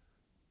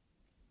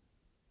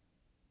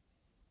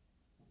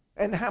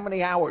 And how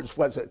many hours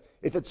was it?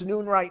 If it's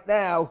noon right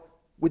now,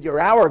 with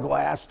your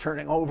hourglass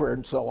turning over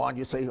and so on,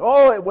 you say,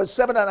 oh, it was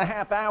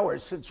 7.5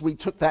 hours since we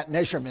took that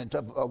measurement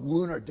of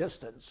lunar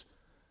distance.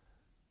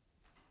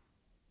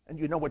 And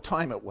you know what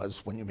time it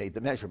was when you made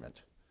the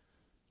measurement.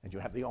 And you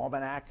have the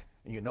almanac,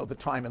 and you know the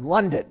time in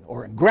London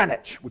or in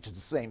Greenwich, which is the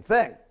same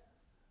thing.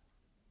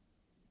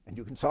 And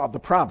you can solve the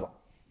problem.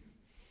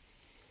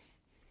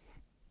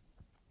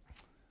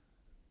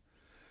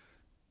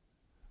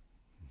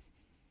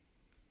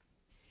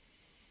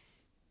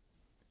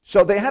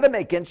 So they had to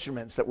make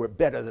instruments that were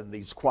better than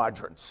these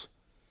quadrants.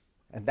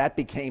 And that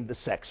became the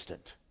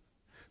sextant.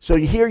 So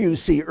here you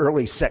see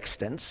early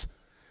sextants.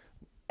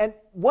 And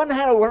one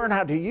had to learn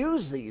how to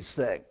use these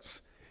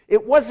things.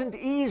 It wasn't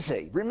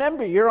easy.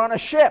 Remember, you're on a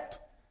ship.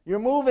 You're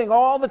moving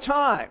all the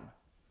time.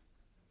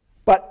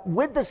 But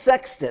with the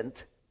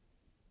sextant,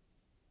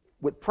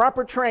 with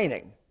proper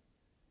training,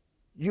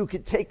 you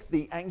could take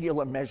the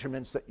angular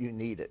measurements that you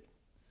needed.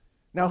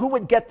 Now, who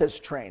would get this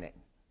training?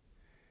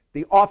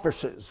 The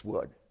officers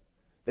would.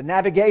 The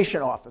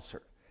navigation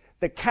officer.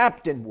 The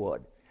captain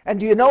would. And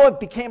do you know it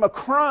became a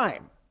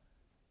crime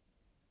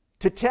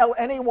to tell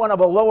anyone of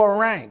a lower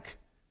rank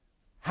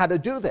how to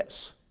do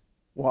this?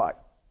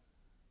 What?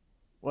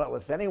 Well,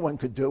 if anyone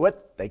could do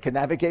it, they could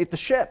navigate the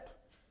ship.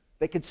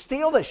 They could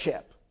steal the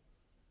ship.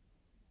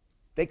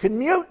 They could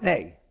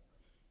mutiny.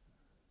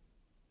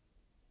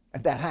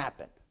 And that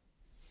happened.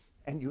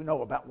 And you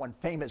know about one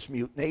famous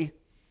mutiny,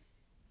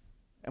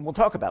 and we'll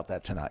talk about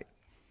that tonight.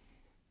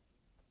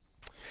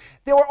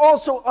 There were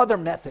also other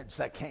methods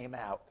that came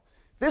out.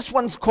 This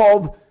one's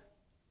called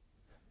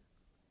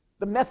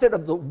the method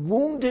of the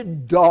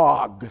wounded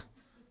dog.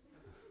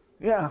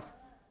 Yeah,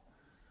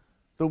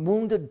 the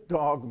wounded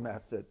dog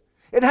method.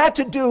 It had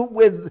to do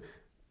with,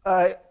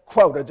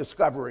 quote, a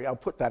discovery. I'll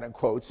put that in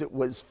quotes. It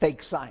was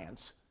fake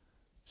science,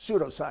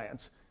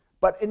 pseudoscience.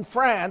 But in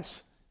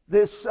France,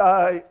 this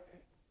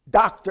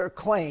doctor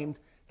claimed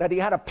that he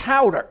had a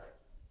powder,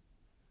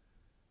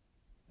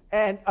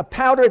 and a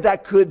powder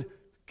that could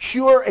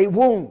cure a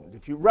wound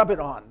if you rub it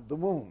on the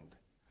wound.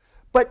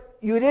 But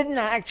you didn't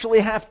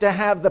actually have to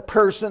have the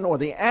person or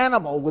the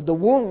animal with the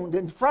wound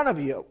in front of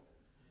you.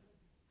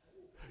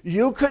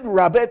 You could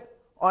rub it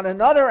on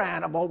another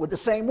animal with the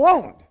same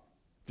wound.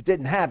 If it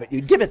didn't have it,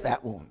 you'd give it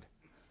that wound.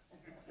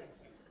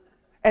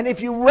 And if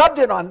you rubbed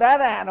it on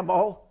that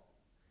animal,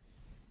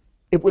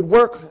 it would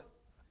work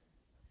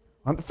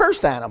on the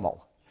first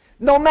animal,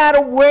 no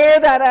matter where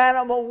that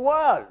animal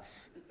was.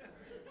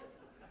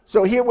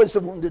 So here was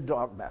the wounded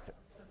dog method.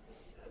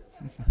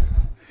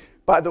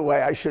 By the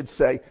way, I should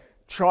say,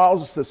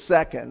 Charles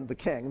II, the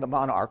king, the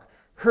monarch,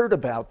 heard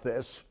about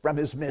this from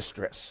his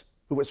mistress,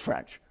 who was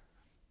French.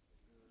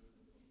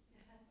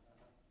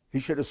 He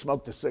should have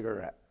smoked a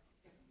cigarette.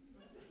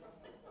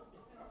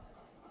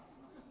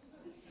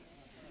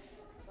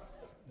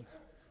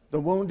 The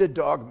wounded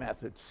dog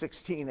method,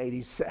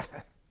 1687.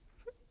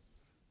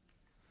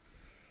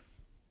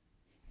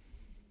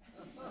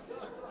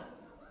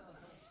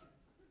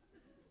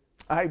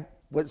 I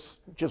was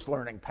just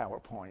learning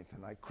PowerPoint,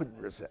 and I couldn't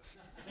resist.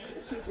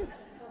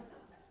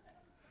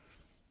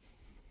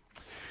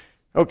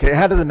 Okay,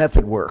 how did the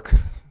method work?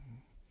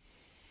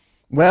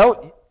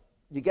 Well,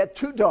 you get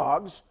two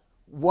dogs,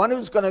 one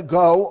who's going to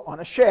go on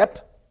a ship.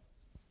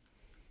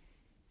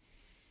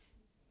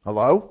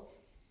 Hello?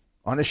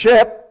 On a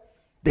ship.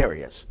 There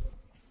he is.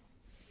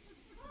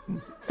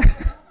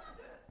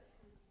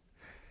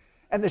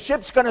 And the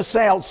ship's going to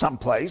sail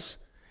someplace,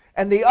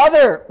 and the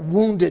other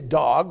wounded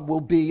dog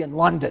will be in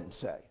London,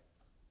 say.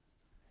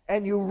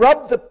 And you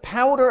rub the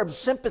powder of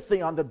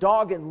sympathy on the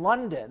dog in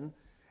London,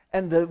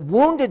 and the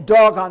wounded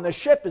dog on the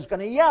ship is going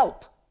to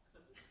yelp.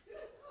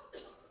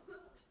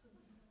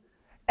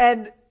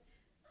 And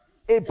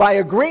by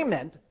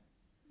agreement,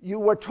 you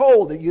were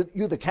told,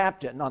 you the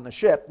captain on the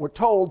ship, were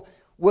told,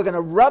 we're going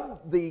to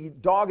rub the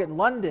dog in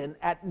London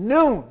at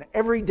noon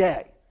every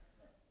day.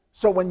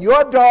 So when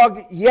your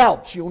dog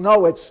yelps, you'll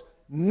know it's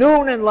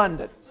noon in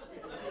London.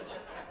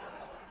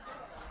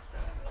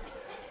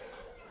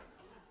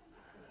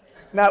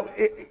 Now,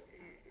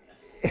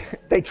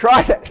 they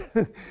tried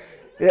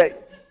it.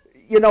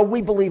 You know,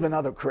 we believe in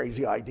other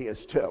crazy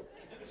ideas too.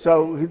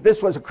 So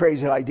this was a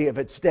crazy idea of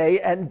its day,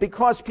 and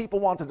because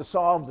people wanted to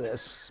solve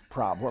this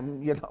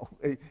problem, you know,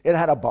 it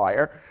had a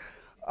buyer.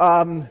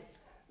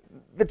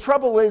 The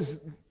trouble is,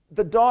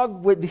 the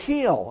dog would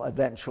heal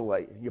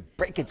eventually. You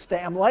break its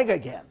damn leg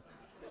again.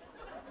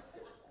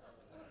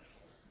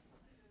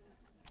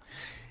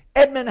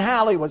 Edmund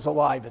Halley was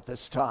alive at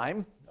this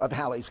time of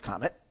Halley's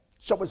Comet.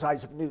 So was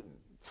Isaac Newton,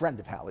 friend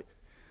of Halley.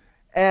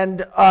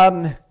 And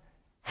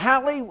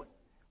Halley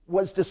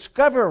was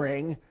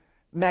discovering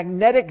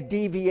magnetic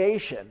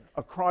deviation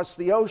across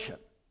the ocean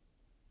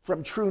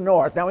from true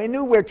north. Now, he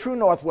knew where true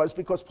north was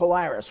because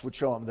Polaris would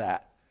show him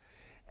that.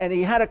 And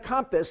he had a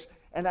compass,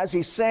 and as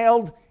he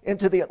sailed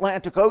into the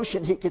Atlantic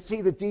Ocean, he could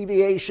see the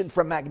deviation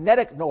from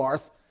magnetic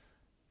north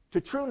to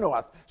true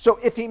north. So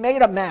if he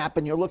made a map,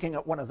 and you're looking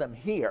at one of them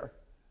here,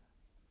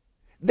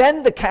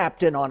 then the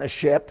captain on a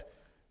ship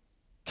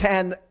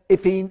can,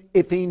 if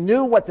he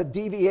knew what the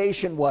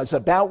deviation was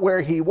about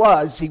where he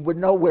was, he would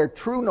know where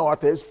true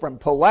north is from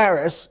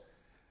Polaris,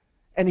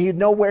 and he'd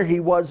know where he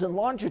was in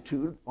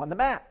longitude on the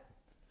map.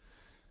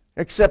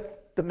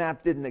 Except the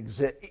map didn't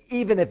exist.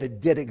 Even if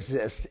it did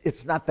exist,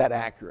 it's not that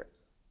accurate.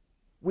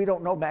 We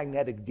don't know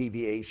magnetic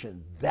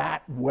deviation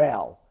that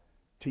well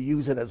to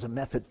use it as a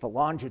method for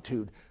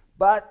longitude.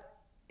 But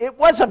it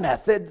was a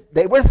method.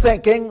 They were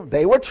thinking,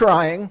 they were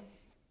trying.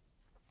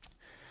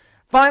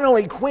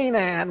 Finally, Queen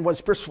Anne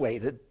was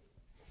persuaded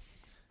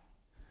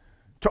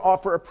to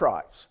offer a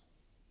prize.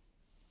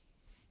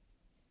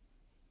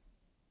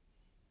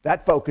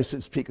 That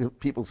focuses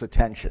people's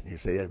attention. You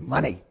say, there's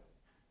money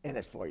in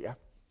it for you.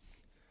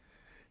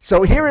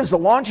 So here is the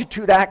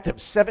Longitude Act of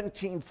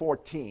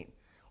 1714,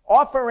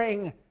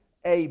 offering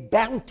a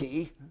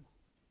bounty,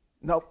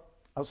 nope,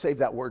 I'll save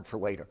that word for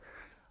later,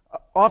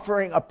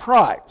 offering a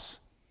prize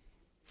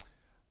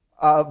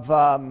of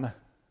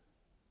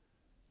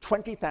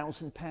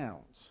 £20,000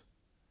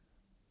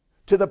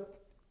 to the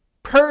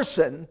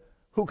person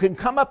who can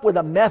come up with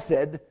a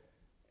method.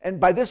 And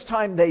by this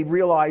time they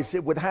realized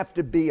it would have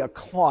to be a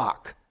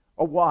clock,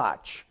 a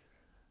watch,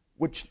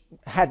 which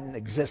hadn't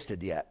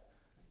existed yet.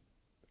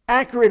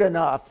 Accurate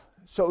enough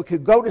so it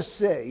could go to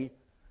sea,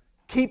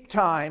 keep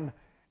time,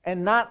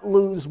 and not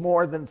lose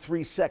more than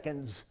 3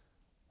 seconds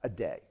a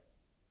day.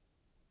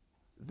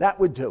 That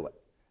would do it.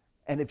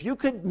 And if you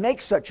could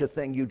make such a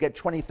thing, you'd get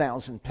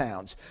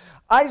 £20,000.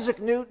 Isaac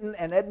Newton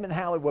and Edmund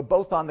Halley were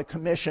both on the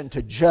commission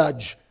to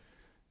judge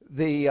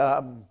the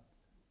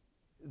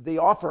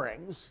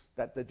offerings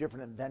that the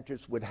different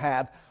inventors would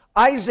have.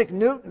 Isaac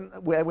Newton,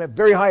 we have a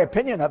very high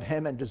opinion of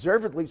him, and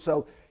deservedly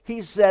so,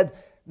 he said,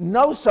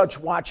 no such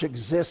watch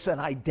exists, and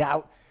I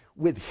doubt,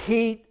 with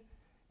heat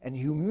and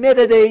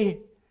humidity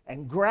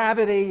and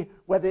gravity,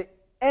 whether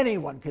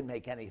anyone can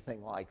make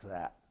anything like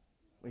that.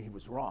 Well, he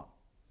was wrong.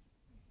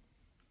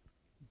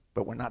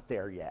 But we're not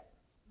there yet.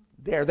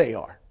 There they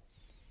are.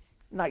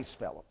 Nice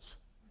fellows.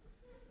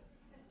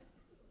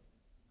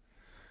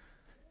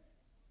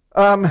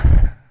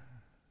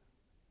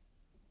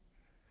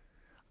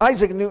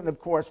 Isaac Newton, of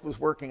course, was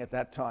working at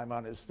that time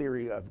on his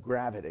theory of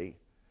gravity.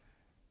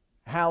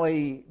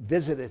 Halley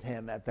visited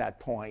him at that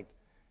point,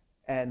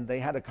 and they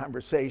had a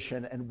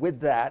conversation. And with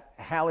that,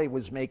 Halley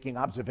was making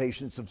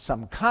observations of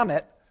some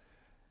comet,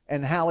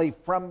 and Halley,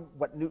 from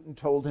what Newton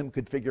told him,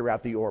 could figure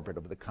out the orbit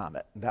of the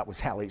comet. And that was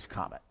Halley's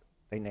Comet.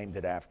 They named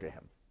it after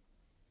him.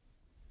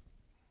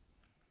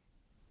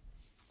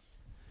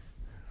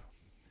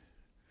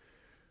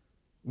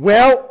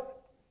 Well,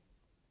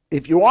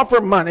 if you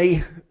offer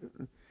money,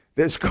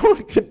 there's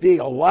going to be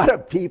a lot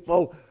of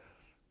people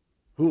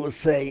who will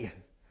say,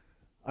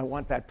 I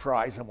want that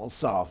prize, and we'll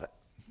solve it.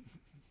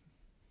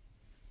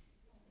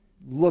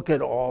 Look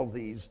at all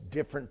these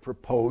different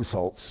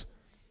proposals.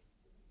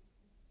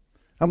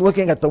 I'm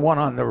looking at the one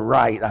on the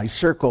right. I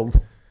circled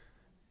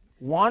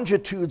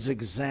longitudes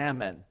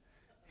examined.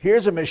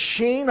 Here's a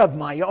machine of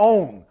my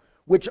own,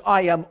 which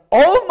I am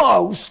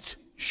almost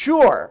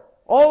sure,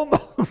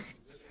 almost,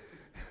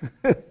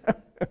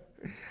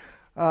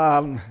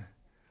 I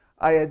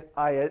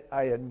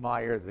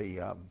admire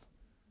the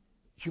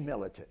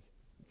humility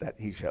that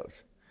he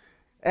shows.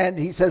 And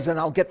he says, and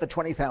I'll get the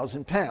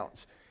 20,000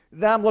 pounds.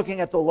 Now I'm looking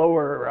at the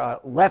lower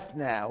left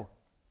now.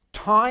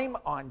 Time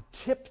on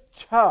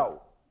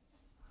tiptoe.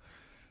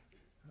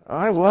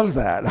 I love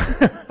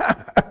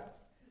that.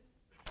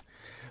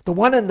 The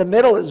one in the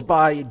middle is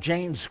by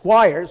Jane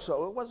Squires,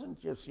 so it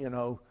wasn't just,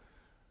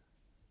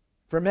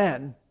 for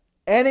men.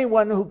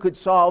 Anyone who could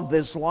solve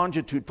this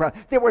longitude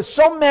problem. There were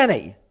so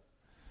many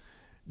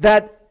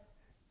that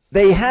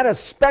they had a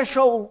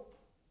special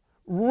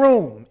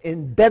room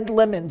in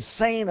Bedlam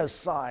Insane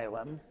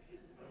Asylum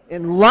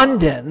in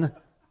London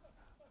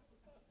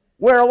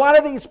where a lot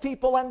of these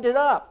people ended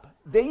up.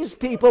 These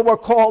people were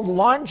called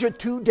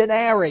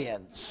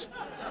longitudinarians.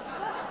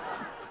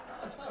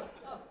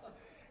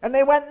 And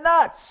they went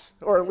nuts,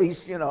 or at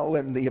least,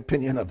 in the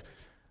opinion of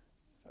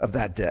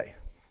that day.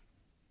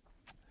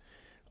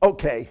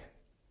 Okay,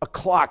 a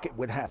clock it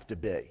would have to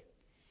be.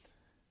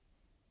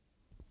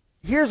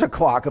 Here's a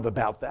clock of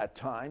about that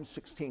time,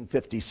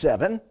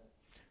 1657.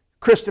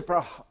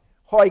 Christopher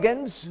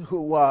Huygens,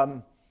 who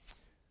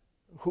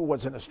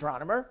was an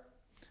astronomer.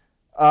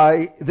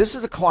 This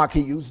is a clock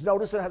he used.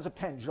 Notice it has a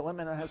pendulum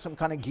and it has some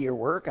kind of gear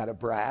work out of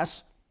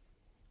brass.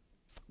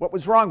 What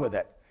was wrong with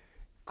it?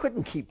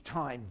 Couldn't keep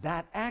time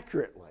that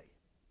accurately.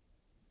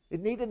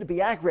 It needed to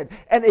be accurate.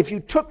 And if you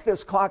took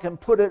this clock and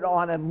put it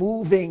on a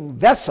moving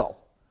vessel,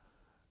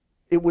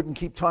 it wouldn't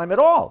keep time at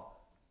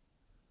all.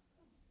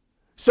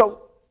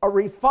 So a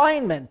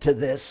refinement to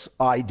this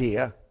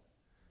idea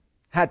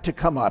had to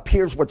come up.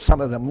 Here's what some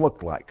of them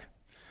looked like.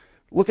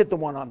 Look at the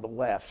one on the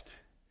left.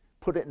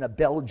 Put it in a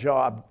bell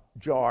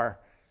jar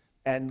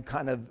and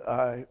kind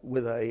of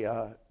with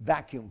a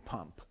vacuum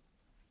pump.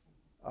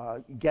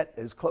 Get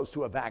as close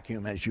to a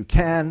vacuum as you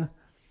can,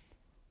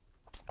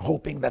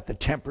 hoping that the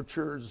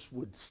temperatures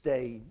would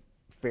stay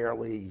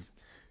fairly...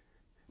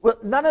 Well,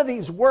 none of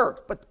these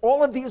worked, but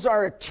all of these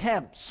are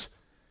attempts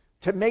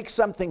to make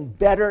something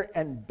better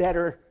and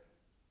better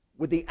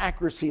with the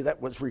accuracy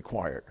that was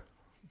required.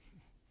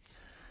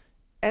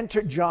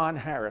 Enter John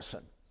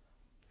Harrison.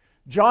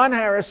 John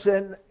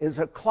Harrison is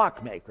a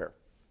clockmaker.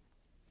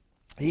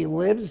 He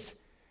lives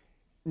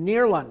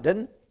near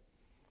London,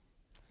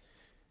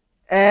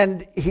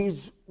 and he's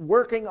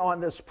working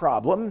on this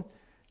problem,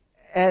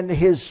 and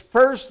his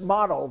first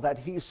model that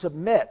he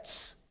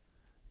submits,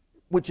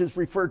 which is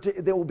referred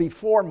to, there will be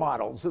 4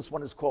 models. This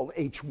one is called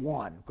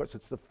H1, of course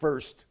it's the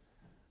first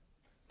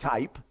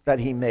type that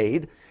he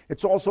made.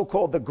 It's also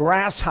called the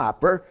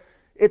Grasshopper.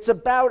 It's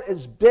about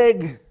as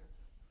big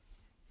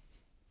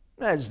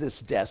as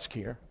this desk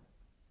here.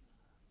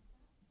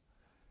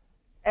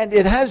 And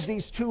it has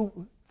these 2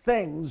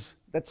 things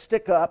that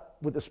stick up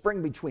with a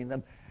spring between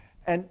them.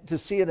 And to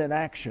see it in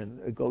action,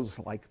 it goes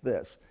like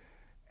this.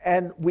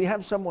 And we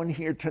have someone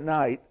here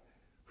tonight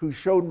who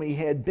showed me he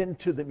had been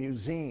to the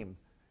museum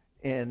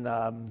in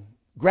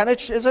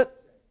Greenwich, is it?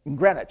 In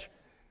Greenwich.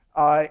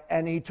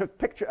 And he took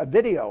a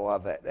video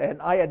of it.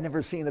 And I had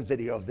never seen a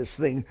video of this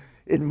thing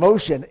in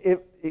motion.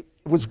 It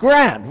was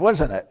grand,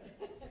 wasn't it?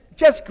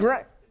 Just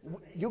grand.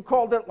 You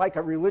called it like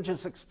a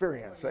religious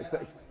experience, I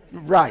think.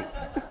 Right.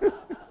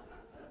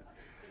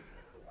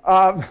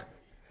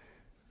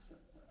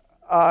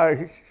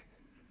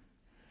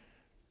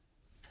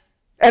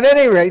 At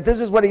any rate,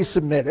 this is what he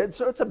submitted.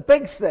 So it's a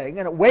big thing,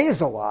 and it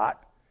weighs a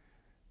lot.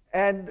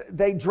 And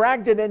they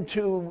dragged it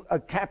into a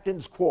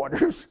captain's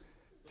quarters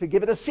to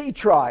give it a sea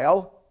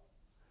trial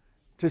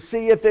to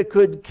see if it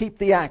could keep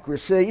the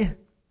accuracy.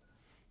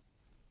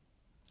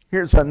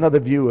 Here's another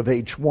view of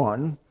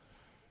H1.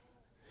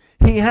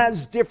 He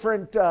has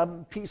different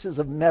pieces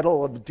of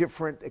metal of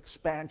different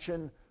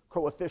expansion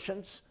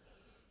coefficients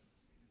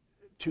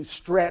to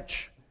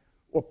stretch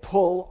or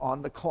pull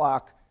on the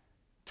clock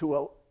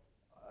to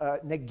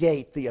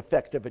negate the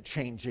effect of a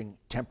changing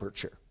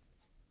temperature.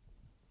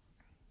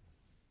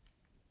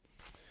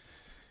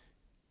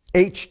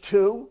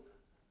 H2,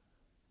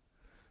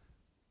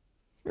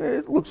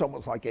 it looks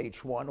almost like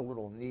H1, a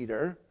little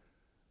neater.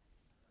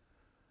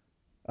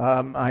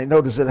 I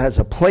notice it has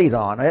a plate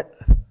on it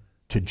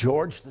to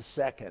George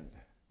II.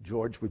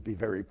 George would be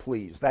very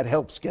pleased. That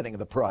helps getting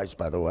the prize,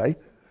 by the way.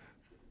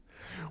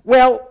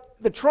 Well,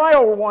 the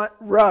trial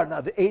run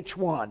of the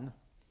H1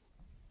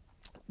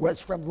 was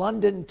from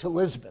London to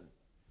Lisbon,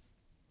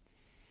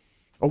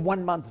 a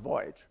 1-month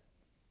voyage.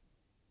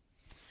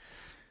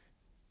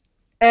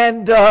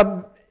 And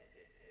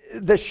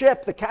the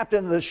ship, the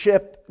captain of the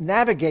ship,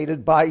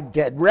 navigated by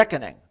dead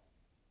reckoning.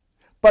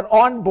 But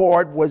on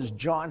board was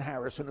John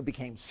Harrison, who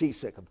became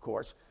seasick, of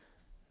course,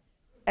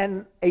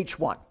 and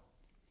H1.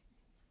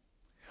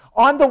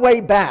 On the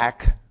way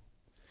back,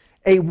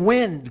 a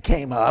wind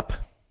came up,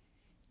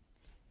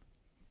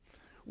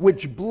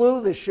 which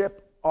blew the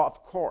ship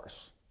off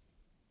course.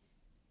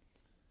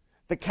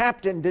 The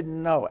captain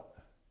didn't know it,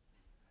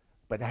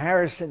 but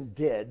Harrison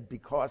did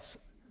because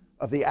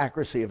of the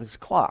accuracy of his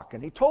clock.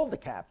 And he told the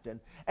captain,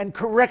 and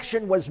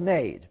correction was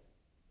made.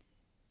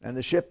 And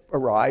the ship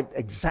arrived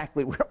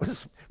exactly where it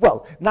was,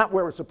 well, not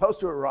where it was supposed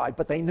to arrive,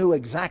 but they knew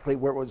exactly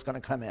where it was going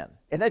to come in.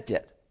 And it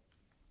did.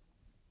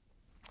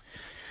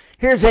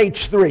 Here's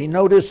H3.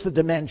 Notice the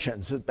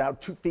dimensions,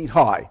 about 2 feet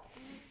high.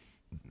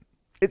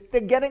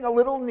 They're getting a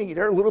little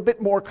neater, a little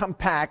bit more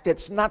compact.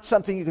 It's not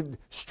something you can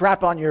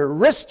strap on your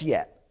wrist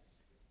yet.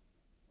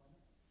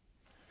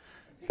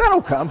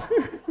 That'll come.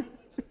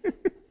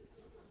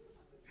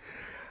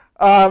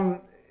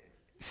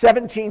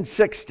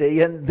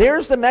 1760, and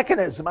there's the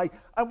mechanism. I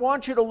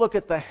want you to look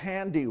at the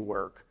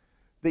handiwork,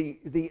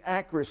 the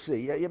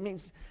accuracy. It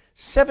means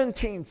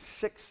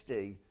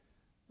 1760,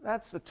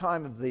 that's the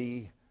time of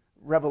the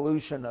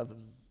revolution of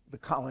the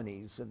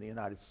colonies in the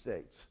United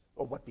States,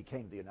 or what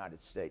became the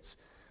United States.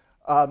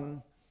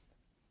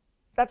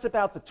 That's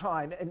about the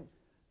time, and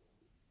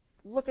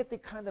look at the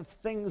kind of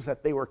things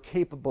that they were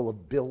capable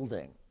of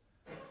building.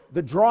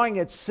 The drawing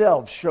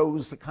itself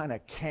shows the kind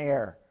of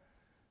care,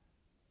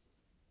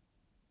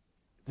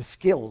 the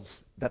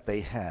skills that they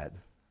had.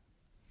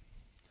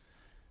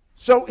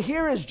 So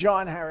here is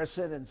John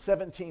Harrison in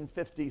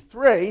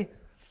 1753,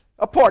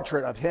 a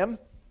portrait of him.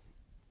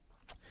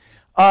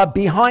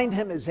 Behind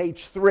him is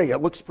H3. It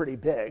looks pretty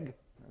big.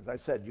 As I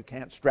said, you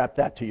can't strap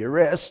that to your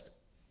wrist.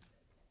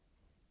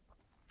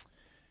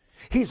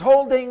 He's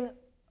holding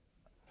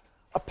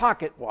a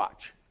pocket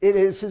watch. It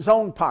is his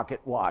own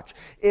pocket watch.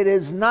 It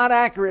is not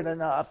accurate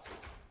enough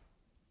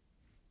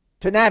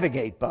to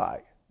navigate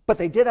by. But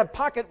they did have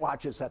pocket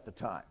watches at the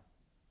time.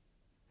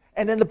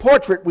 And in the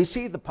portrait, we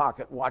see the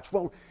pocket watch.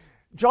 Well,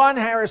 John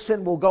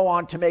Harrison will go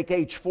on to make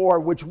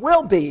H4, which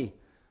will be,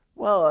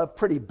 well, a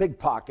pretty big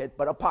pocket,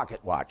 but a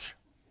pocket watch.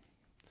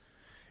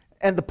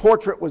 And the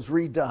portrait was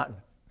redone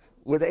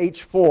with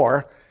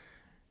H4.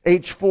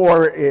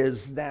 H4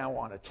 is now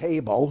on a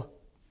table.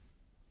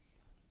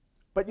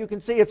 But you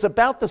can see it's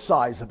about the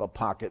size of a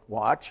pocket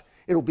watch.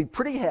 It'll be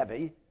pretty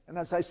heavy. And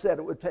as I said,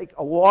 it would take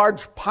a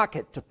large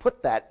pocket to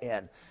put that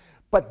in.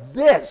 But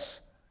this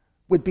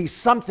would be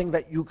something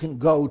that you can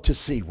go to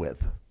sea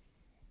with.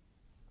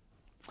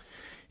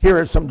 Here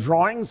are some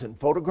drawings and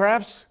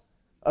photographs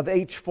of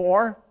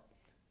H4.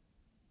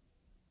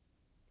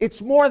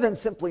 It's more than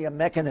simply a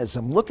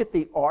mechanism. Look at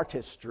the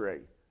artistry.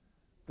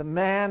 The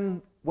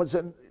man was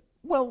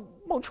well,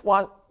 most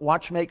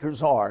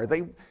watchmakers are.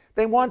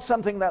 They want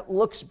something that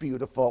looks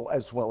beautiful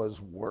as well as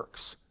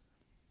works.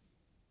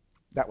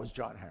 That was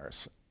John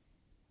Harrison.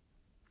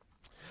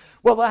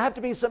 Well, there'll have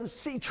to be some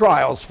sea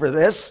trials for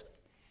this.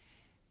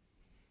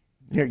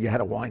 Here, you had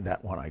to wind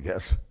that one, I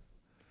guess.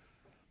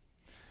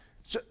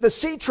 So the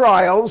sea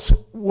trials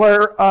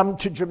were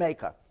to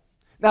Jamaica.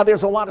 Now,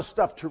 there's a lot of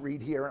stuff to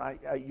read here,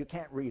 and you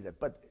can't read it,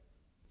 but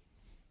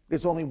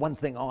there's only one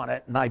thing on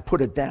it, and I put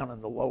it down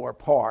in the lower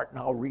part, and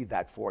I'll read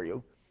that for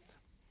you.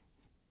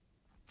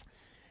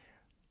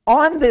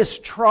 On this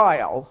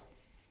trial,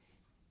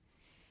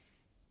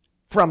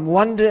 from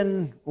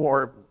London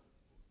or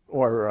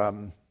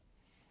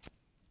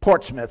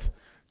Portsmouth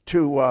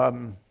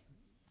to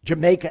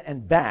Jamaica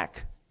and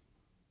back,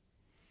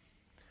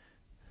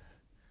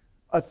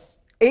 a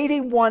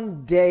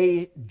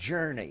 81-day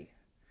journey,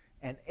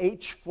 and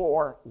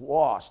H4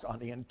 lost on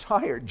the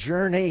entire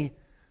journey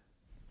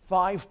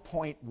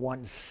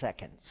 5.1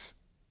 seconds.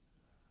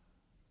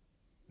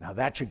 Now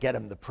that should get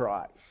him the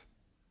prize.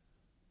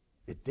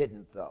 It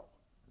didn't, though.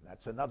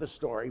 That's another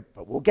story,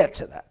 but we'll get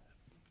to that.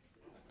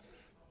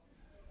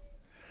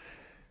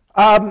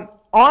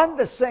 On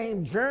the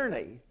same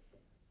journey,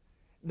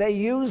 they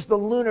used the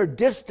lunar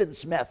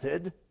distance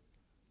method,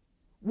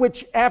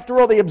 which, after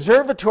all, the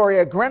observatory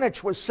at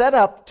Greenwich was set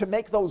up to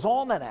make those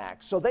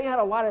almanacs. So they had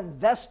a lot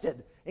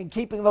invested in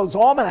keeping those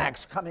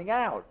almanacs coming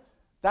out.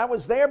 That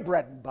was their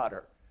bread and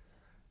butter.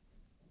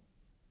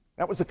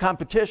 That was the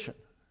competition.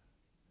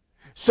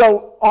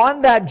 So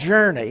on that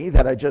journey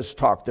that I just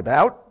talked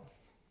about,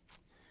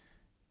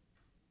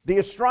 the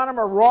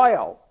Astronomer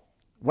Royal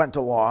went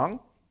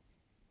along,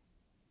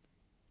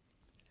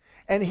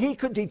 and he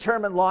could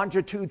determine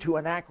longitude to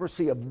an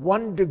accuracy of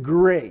 1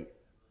 degree.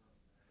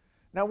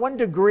 Now, 1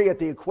 degree at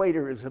the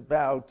equator is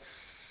about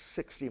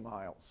 60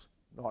 miles,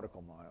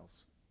 nautical miles.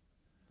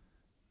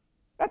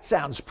 That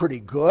sounds pretty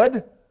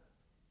good.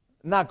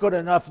 Not good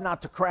enough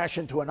not to crash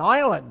into an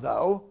island,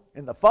 though,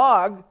 in the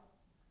fog.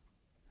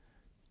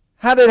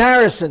 How did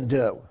Harrison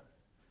do?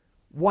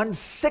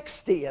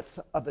 1/60th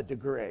of a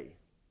degree.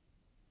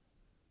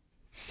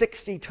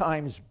 60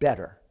 times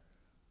better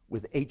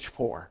with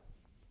H4.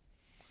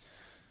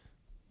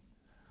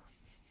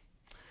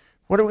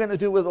 What are we going to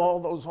do with all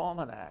those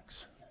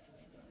almanacs?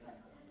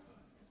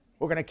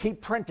 We're going to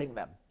keep printing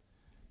them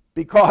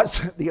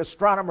because the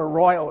Astronomer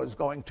Royal is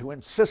going to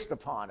insist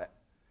upon it.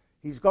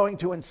 He's going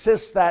to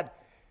insist that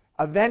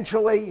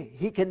eventually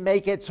he can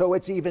make it so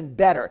it's even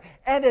better.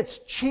 And it's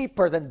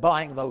cheaper than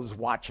buying those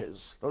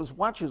watches. Those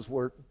watches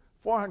were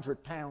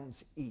 400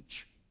 pounds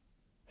each.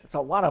 It's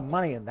a lot of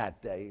money in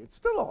that day. It's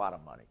still a lot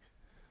of money.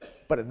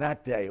 But in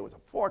that day, it was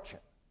a fortune.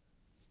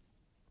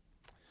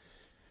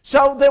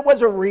 So there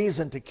was a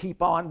reason to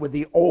keep on with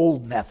the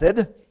old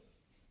method.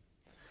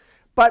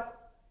 But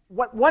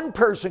what one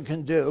person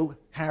can do,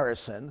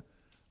 Harrison,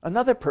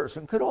 another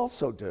person could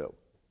also do,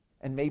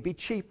 and maybe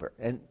cheaper.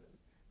 And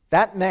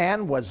that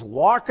man was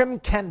Larkin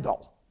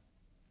Kendall.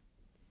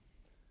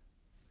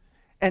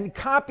 And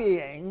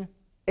copying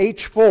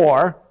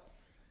H4,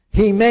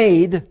 he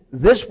made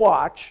this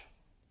watch,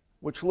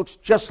 which looks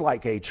just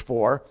like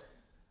H4.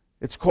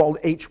 It's called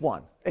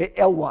H1,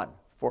 L1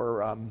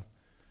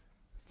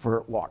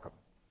 for Larkin.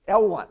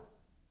 L1.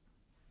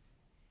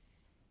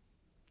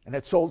 And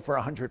it sold for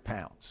 100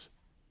 pounds.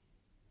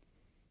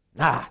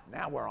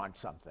 Now we're on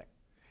something.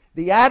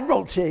 The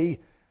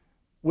Admiralty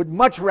would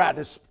much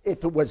rather,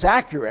 if it was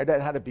accurate, it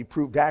had to be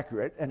proved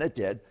accurate, and it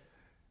did,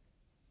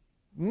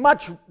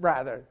 much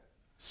rather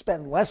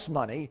spend less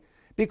money,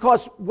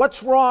 because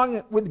what's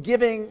wrong with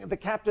giving the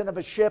captain of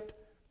a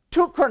ship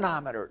 2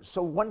 chronometers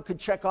so one could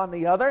check on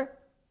the other?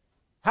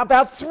 How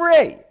about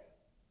 3?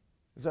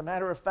 As a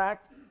matter of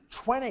fact,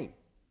 20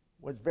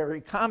 was very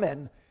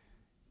common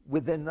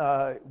within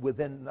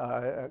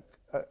a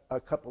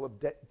couple of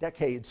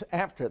decades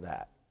after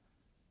that.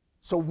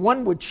 So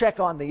one would check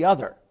on the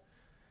other.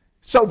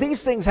 So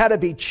these things had to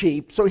be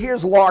cheap. So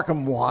here's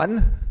Larkin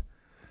 1,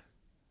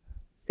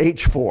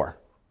 H4.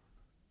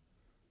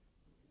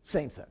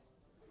 Same thing.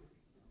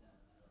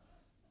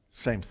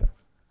 Same thing.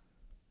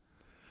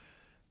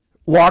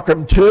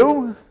 Larkin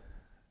 2.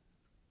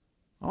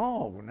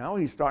 Oh, now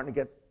he's starting to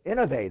get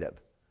innovative.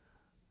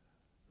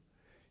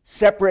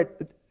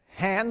 Separate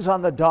hands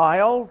on the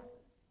dial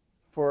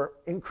for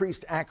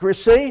increased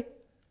accuracy.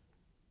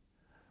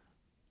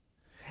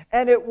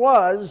 And it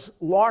was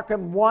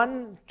Larkin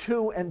 1,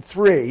 2, and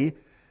 3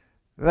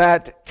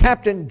 that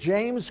Captain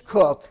James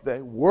Cook,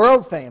 the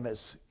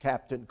world-famous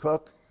Captain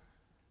Cook,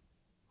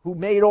 who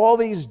made all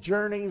these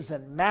journeys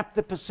and mapped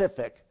the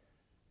Pacific,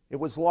 it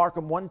was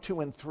Larkin 1,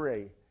 2, and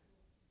 3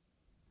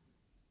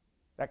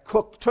 that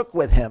Cook took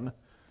with him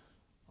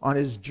on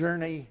his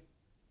journey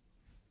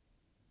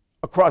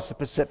across the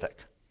Pacific.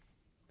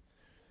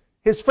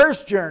 His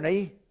first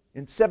journey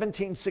in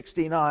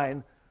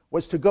 1769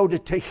 was to go to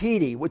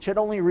Tahiti, which had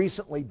only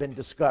recently been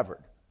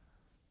discovered.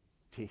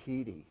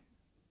 Tahiti,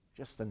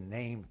 just the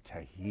name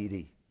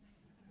Tahiti.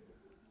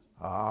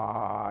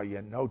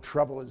 You know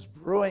trouble is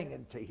brewing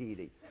in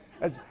Tahiti.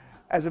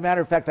 As a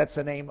matter of fact, that's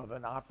the name of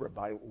an opera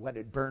by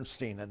Leonard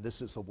Bernstein, and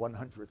this is the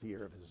 100th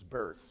year of his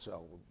birth,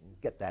 so we'll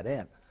get that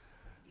in.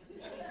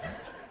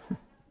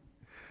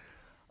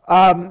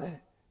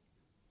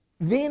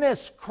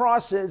 Venus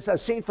crosses,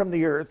 as seen from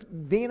the Earth,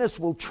 Venus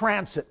will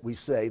transit, we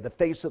say, the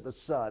face of the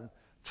sun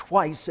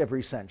twice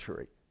every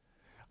century.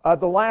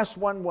 The last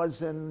one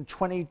was in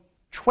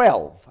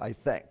 2012, I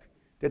think.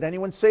 Did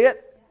anyone see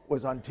it? It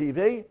was on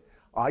TV.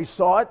 I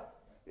saw it.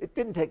 It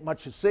didn't take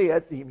much to see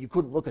it. You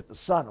couldn't look at the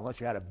sun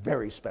unless you had a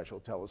very special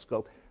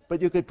telescope.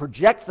 But you could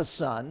project the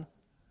sun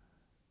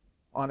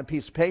on a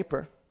piece of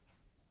paper,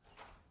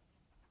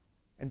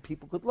 and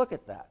people could look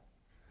at that.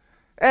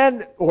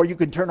 Or you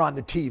could turn on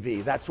the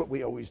TV. That's what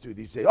we always do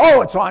these days.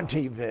 Oh, it's on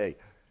TV.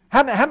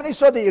 How many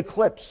saw the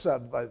eclipse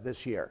of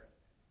this year?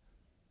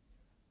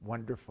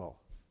 Wonderful.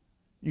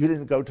 You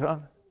didn't go,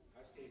 Tom?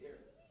 I stayed here.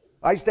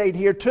 I stayed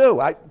here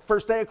too.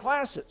 First day of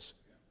classes.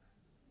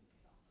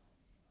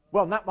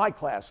 Well, not my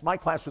class. My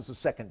class was the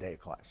second day of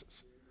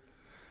classes.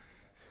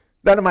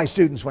 None of my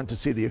students went to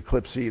see the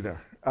eclipse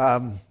either.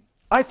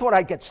 I thought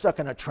I'd get stuck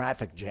in a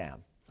traffic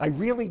jam. I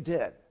really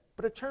did.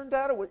 But it turned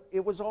out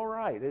it was all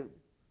right.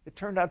 It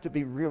turned out to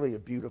be really a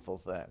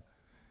beautiful thing.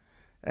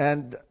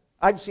 And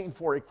I've seen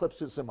 4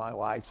 eclipses in my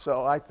life,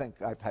 so I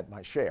think I've had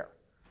my share.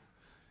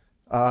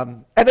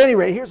 At any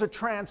rate, here's a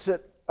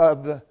transit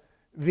of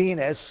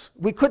Venus.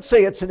 We could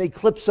say it's an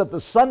eclipse of the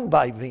sun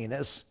by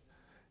Venus,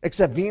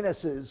 except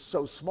Venus is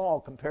so small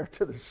compared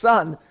to the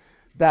sun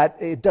that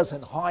it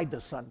doesn't hide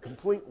the sun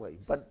completely.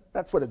 But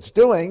that's what it's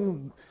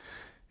doing.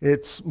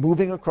 It's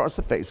moving across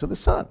the face of the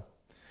sun.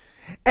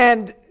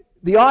 And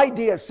the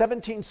idea of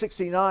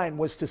 1769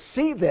 was to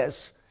see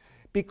this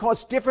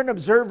because different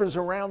observers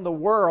around the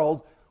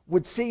world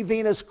would see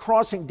Venus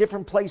crossing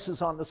different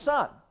places on the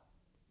sun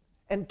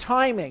and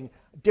timing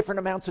different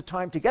amounts of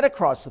time to get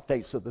across the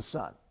face of the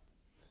sun.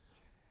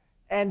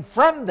 And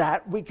from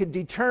that, we could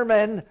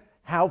determine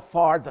how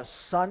far the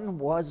sun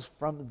was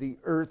from the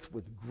earth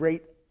with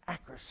great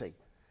accuracy.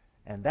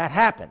 And that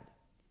happened.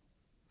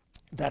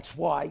 That's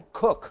why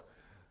Cook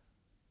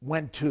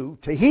went to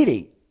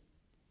Tahiti.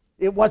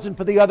 It wasn't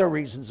for the other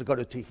reasons to go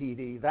to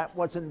Tahiti. That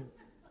wasn't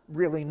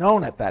really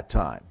known at that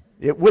time.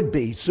 It would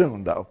be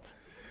soon, though.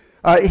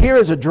 Here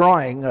is a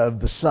drawing of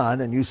the sun,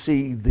 and you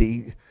see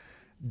the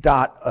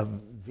dot of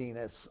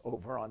Venus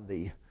over on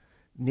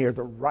near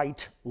the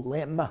right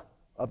limb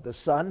of the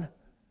sun,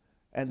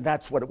 and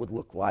that's what it would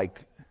look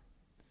like.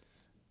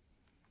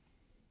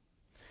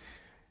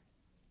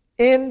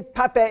 In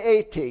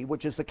Papeete,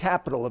 which is the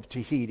capital of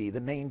Tahiti,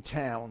 the main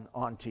town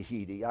on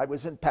Tahiti, I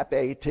was in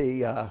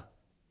Papeete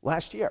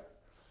last year,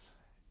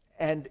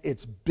 and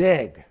it's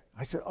big.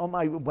 I said, oh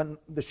my, when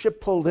the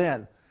ship pulled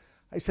in,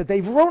 I said,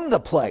 they've ruined the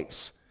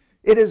place.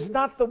 It is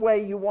not the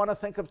way you want to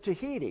think of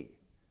Tahiti.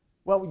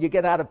 Well, you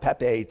get out of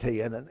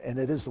Papeete, and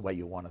it is the way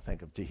you want to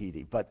think of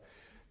Tahiti. But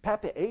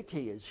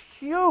Papeete is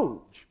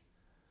huge.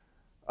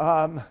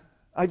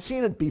 I've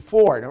seen it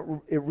before,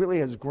 and it really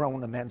has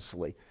grown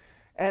immensely.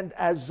 And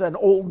as an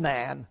old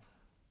man,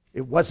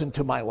 it wasn't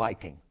to my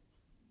liking.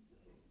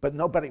 But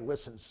nobody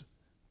listens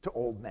to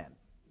old men.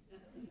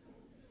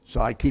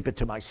 So I keep it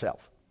to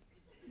myself.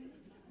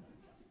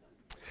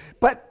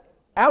 But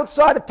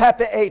outside of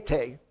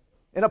Papeete,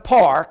 in a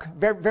park,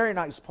 very, very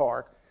nice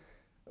park,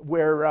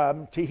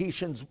 where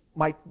Tahitians,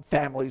 my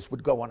families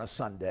would go on a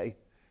Sunday.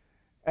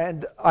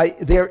 And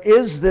there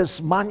is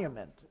this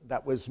monument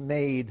that was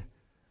made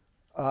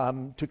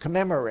to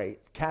commemorate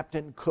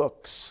Captain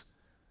Cook's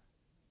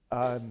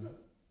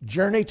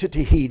journey to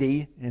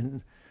Tahiti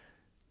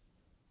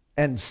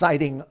and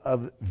sighting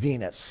of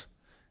Venus.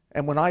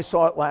 And when I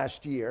saw it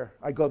last year,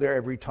 I go there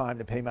every time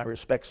to pay my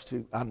respects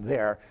to, I'm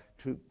there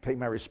to pay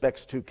my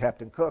respects to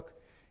Captain Cook.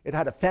 It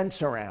had a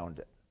fence around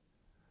it.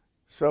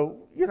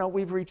 So, you know,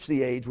 we've reached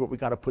the age where we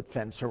got to put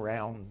fence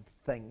around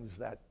things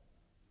that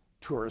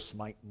tourists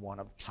might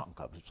want a chunk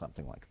of, or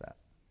something like that.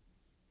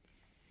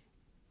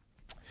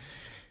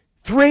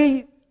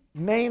 3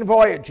 main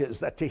voyages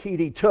that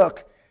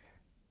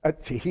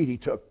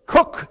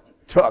Cook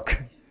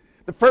took.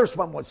 The first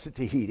one was to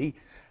Tahiti,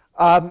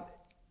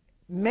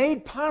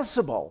 made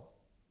possible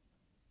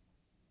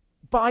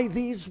by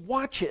these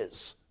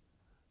watches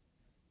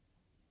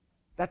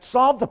that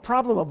solved the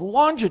problem of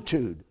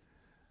longitude.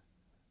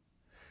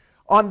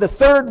 On the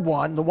third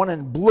one, the one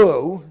in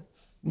blue,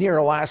 near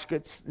Alaska,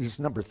 it's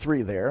number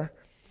 3 there,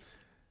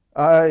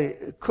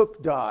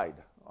 Cook died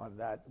on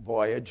that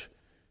voyage.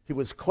 He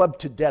was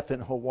clubbed to death in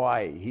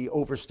Hawaii. He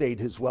overstayed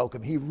his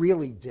welcome. He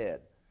really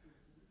did.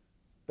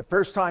 The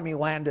first time he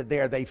landed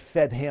there, they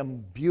fed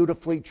him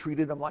beautifully,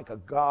 treated him like a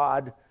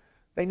god.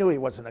 They knew he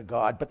wasn't a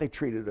god, but they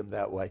treated him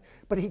that way.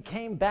 But he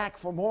came back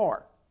for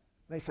more.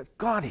 They said,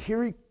 God,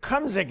 here he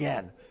comes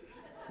again.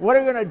 What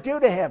are we going to do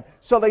to him?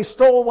 So they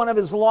stole one of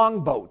his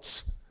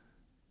longboats.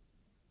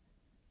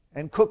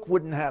 And Cook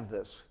wouldn't have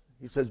this.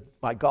 He says,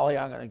 by golly,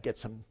 I'm going to get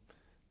some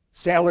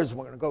sailors.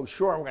 We're going to go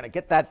ashore. And we're going to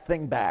get that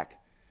thing back.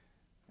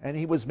 And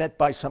he was met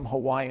by some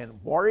Hawaiian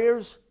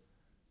warriors.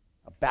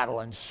 A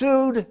battle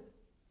ensued.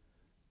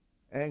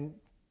 And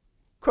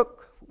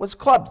Cook was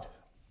clubbed.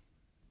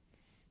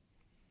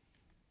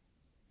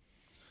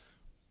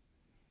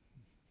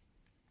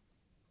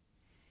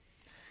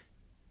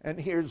 And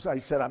here's,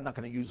 I said, I'm not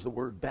going to use the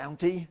word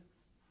bounty.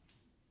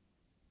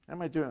 How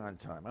am I doing on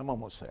time? I'm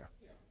almost there.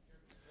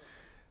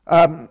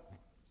 On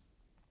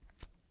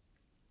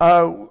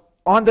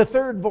the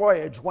third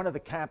voyage, one of the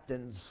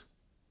captains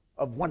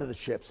of one of the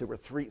ships, there were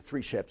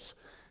three ships,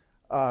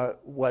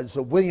 was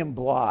William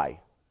Bligh,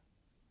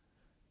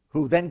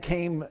 who then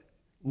came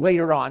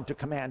later on to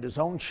command his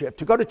own ship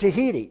to go to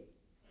Tahiti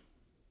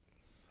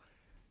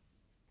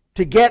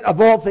to get, of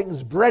all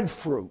things,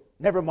 breadfruit.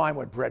 Never mind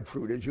what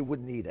breadfruit is, you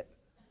wouldn't eat it.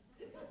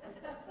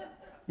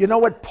 You know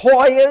what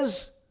poi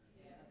is?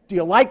 Do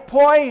you like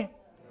poi?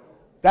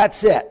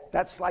 That's it.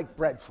 That's like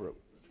breadfruit.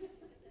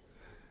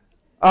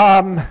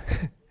 Why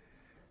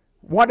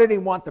did he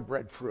want the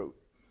breadfruit?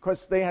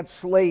 Because they had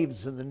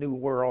slaves in the New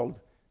World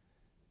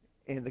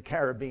in the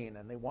Caribbean,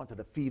 and they wanted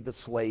to feed the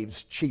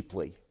slaves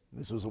cheaply.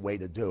 This was a way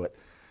to do it.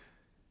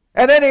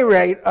 At any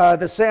rate,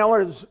 the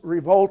sailors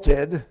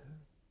revolted.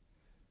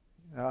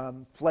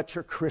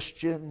 Fletcher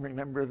Christian,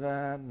 remember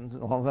that,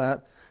 and all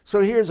that. So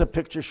here's a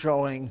picture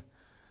showing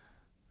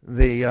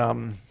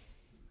the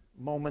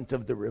moment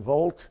of the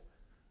revolt.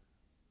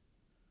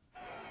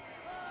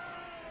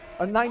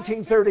 A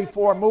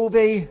 1934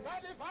 movie.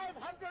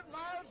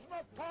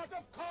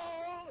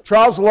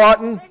 Charles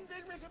Lawton.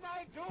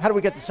 How do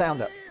we get the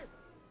sound up?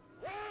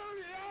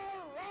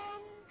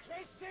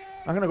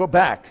 I'm going to go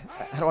back.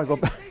 How do I go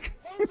back?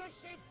 I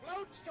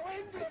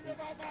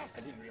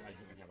didn't realize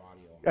you could have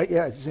audio.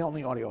 Yeah, it's the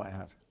only audio I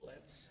have.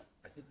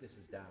 I think this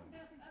is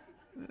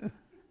down.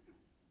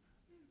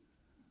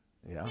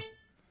 Yeah.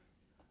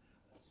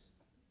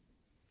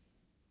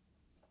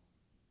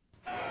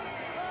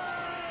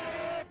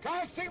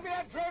 Casting me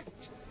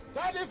adrift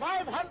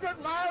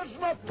 3,500 miles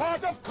from a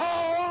port of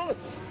call,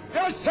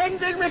 you're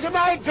sending me to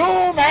my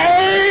doom,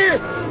 eh?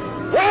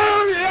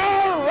 Well,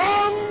 you're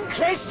wrong,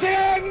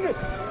 Christian.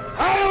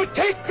 I'll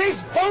take this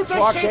boat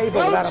Clark and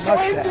Gable without a to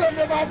mustache. England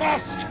if I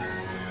must.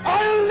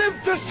 I'll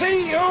live to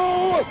see you,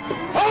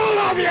 all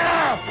of you,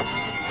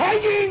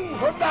 hanging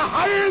from the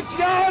highest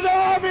yard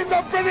arm in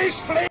the British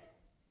fleet.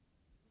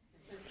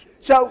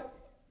 So,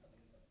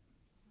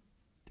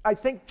 I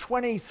think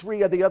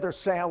 23 of the other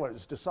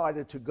sailors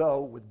decided to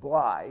go with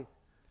Bligh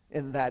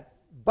in that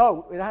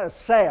boat. It had a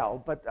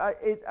sail, but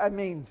I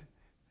mean,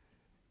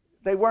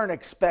 they weren't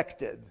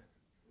expected.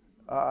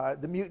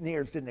 The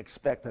mutineers didn't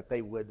expect that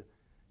they would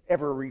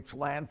ever reach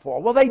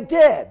landfall. Well, they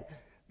did.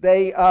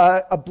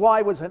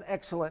 Bligh was an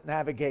excellent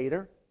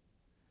navigator,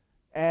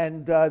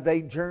 and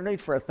they journeyed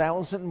for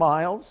 1,000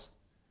 miles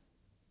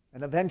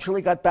and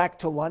eventually got back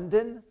to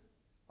London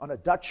on a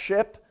Dutch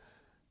ship.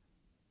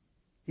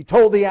 He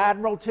told the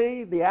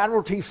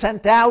Admiralty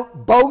sent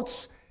out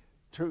boats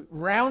to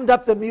round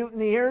up the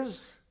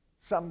mutineers.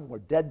 Some were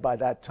dead by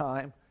that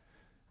time.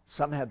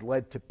 Some had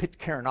led to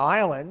Pitcairn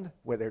Island,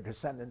 where their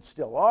descendants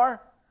still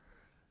are.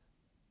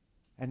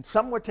 And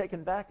some were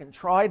taken back and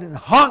tried and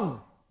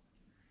hung.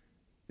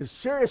 It's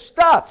serious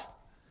stuff.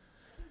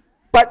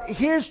 But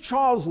here's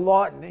Charles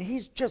Laughton.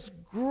 He's just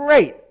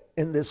great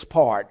in this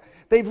part.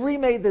 They've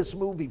remade this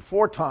movie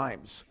 4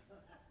 times.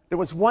 There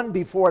was one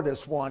before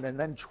this one, and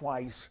then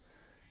twice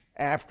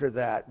after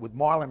that, with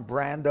Marlon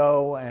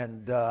Brando,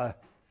 and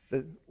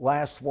the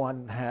last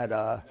one had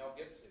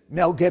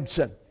Mel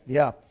Gibson.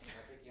 Yeah.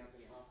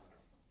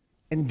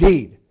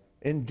 Indeed.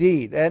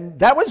 And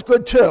that was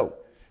good too.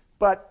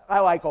 But I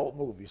like old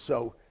movies,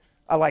 so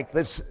I like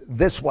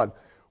this one.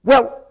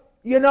 Well,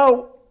 you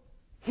know,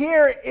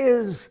 here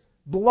is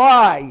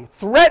Bligh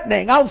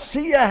threatening, I'll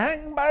see you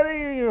hang by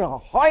the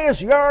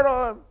highest yard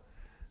of...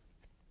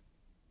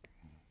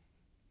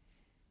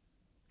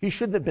 He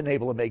shouldn't have been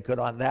able to make good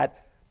on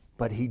that,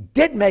 but he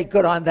did make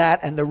good on that,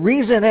 and the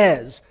reason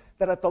is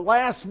that at the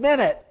last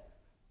minute,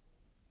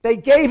 they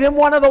gave him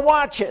one of the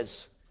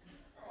watches.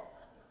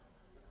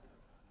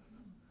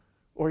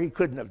 Or he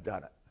couldn't have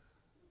done it.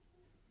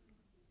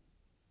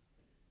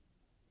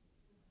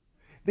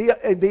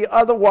 The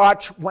other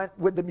watch went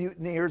with the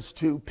mutineers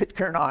to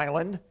Pitcairn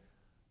Island,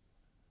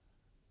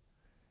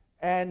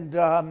 and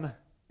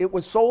it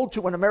was sold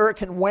to an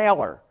American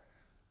whaler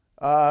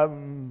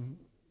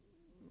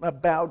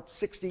about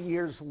 60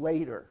 years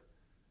later,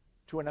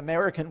 to an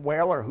American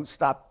whaler who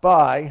stopped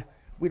by.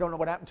 We don't know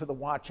what happened to the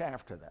watch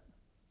after that.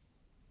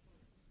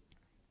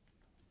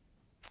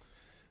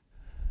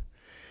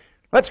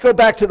 Let's go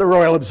back to the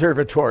Royal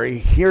Observatory.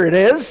 Here it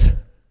is.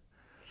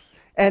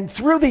 And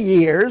through the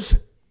years,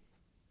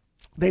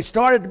 they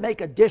started to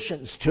make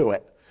additions to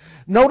it.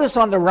 Notice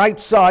on the right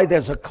side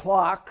there's a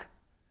clock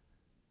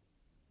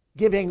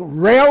giving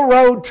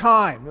railroad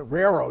time. The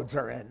railroads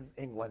are in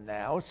England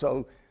now,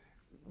 so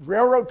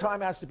railroad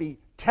time has to be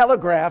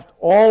telegraphed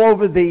all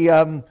over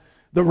the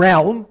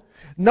realm.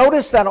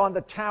 Notice that on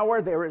the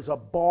tower there is a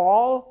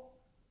ball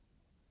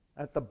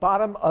at the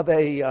bottom of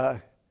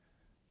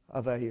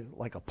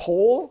like a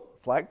pole,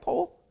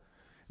 flagpole.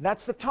 And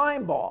that's the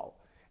time ball.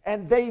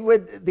 And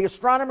the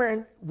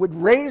astronomer would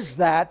raise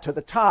that to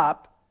the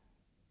top.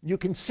 You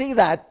can see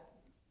that,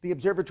 the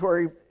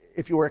observatory,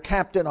 if you were a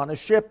captain on a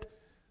ship,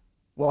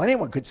 well,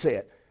 anyone could see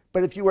it.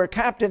 But if you were a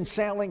captain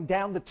sailing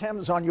down the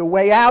Thames on your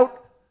way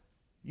out,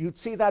 you'd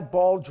see that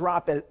ball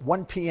drop at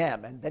 1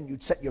 p.m., and then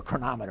you'd set your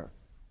chronometer,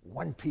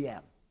 1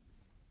 p.m.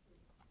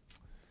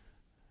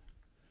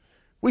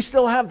 We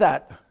still have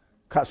that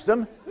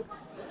custom.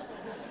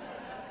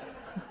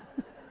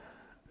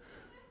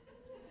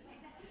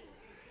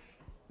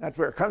 That's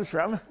where it comes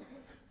from.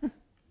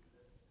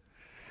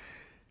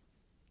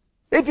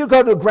 If you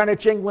go to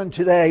Greenwich, England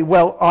today,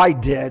 well, I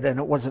did, and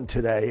it wasn't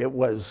today. It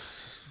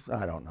was,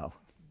 I don't know,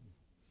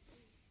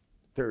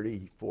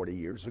 30, 40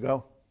 years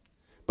ago.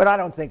 But I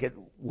don't think it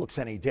looks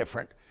any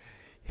different.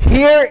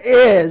 Here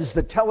is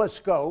the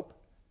telescope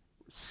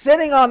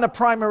sitting on the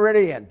prime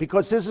meridian,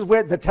 because this is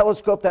where the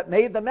telescope that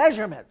made the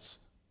measurements.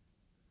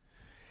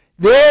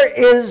 There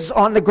is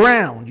on the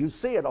ground, you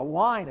see it, a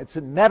line, it's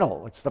in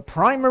metal. It's the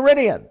prime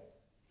meridian.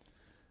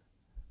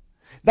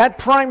 That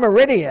prime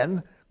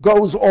meridian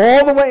goes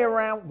all the way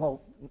around,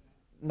 well,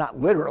 not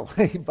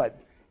literally, but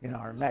in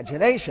our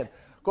imagination,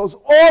 goes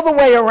all the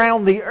way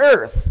around the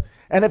Earth.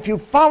 And if you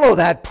follow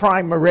that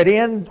prime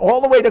meridian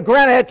all the way to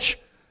Greenwich,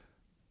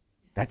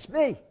 that's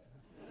me.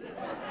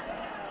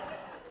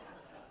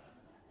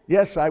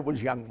 Yes, I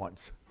was young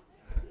once.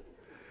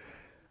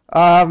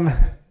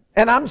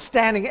 And I'm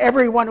standing,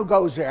 everyone who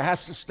goes there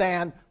has to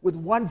stand with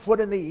 1 foot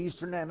in the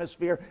Eastern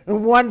Hemisphere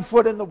and 1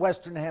 foot in the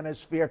Western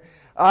Hemisphere.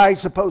 I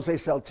suppose they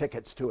sell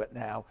tickets to it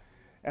now.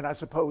 And I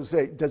suppose,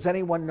 does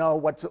anyone know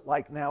what's it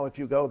like now if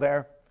you go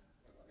there?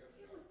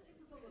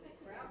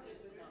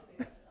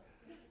 A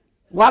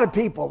lot of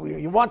people.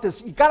 You want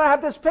this, you got to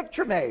have this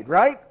picture made,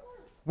 right?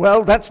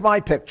 Well, that's my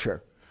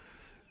picture.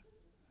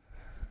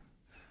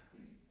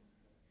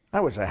 I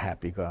was a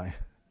happy guy,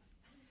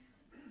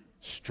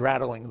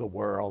 straddling the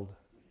world.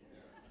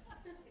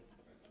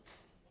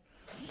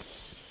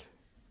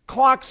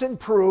 Clocks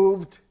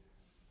improved.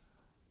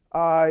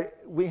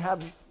 We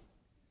have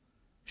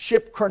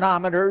ship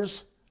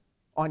chronometers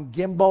on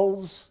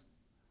gimbals.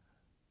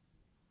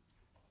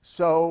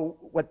 So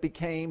what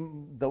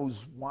became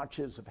those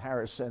watches of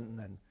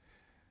Harrison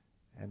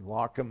and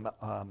Larkham,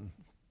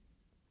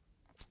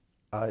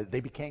 they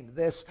became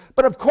this.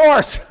 But of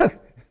course,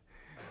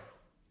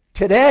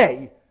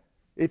 today,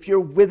 if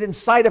you're within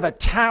sight of a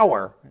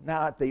tower,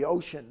 not the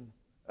ocean,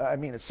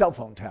 a cell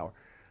phone tower,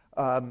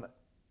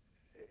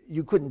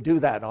 you couldn't do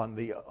that on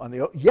the.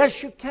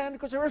 Yes, you can,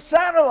 because there are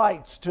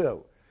satellites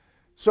too.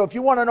 So if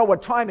you want to know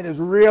what time it is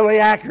really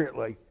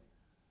accurately,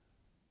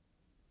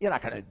 you're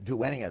not going to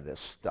do any of this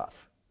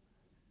stuff.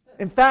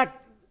 In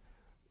fact,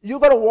 you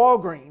go to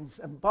Walgreens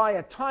and buy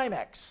a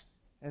Timex,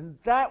 and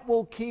that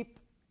will keep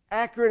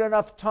accurate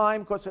enough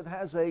time because it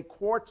has a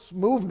quartz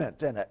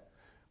movement in it,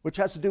 which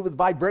has to do with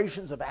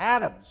vibrations of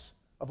atoms,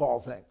 of all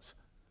things.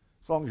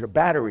 as long as your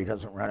battery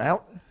doesn't run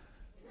out.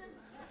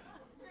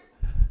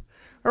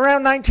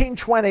 Around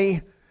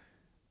 1920,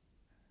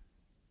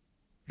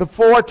 the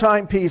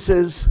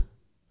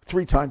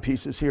three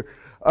timepieces here,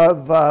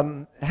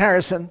 of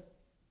Harrison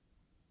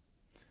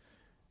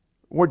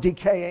were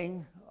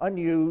decaying,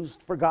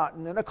 unused,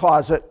 forgotten in a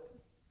closet.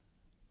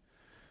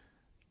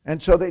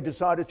 And so they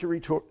decided to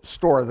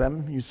restore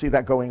them. You see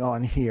that going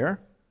on here.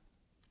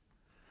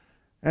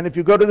 And if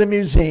you go to the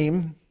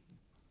museum,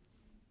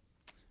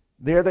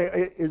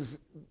 that's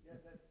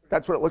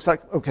what it looks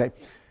like? Okay.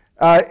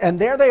 And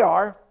there they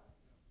are.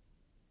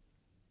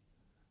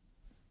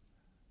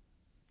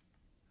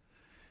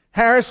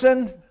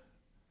 Harrison,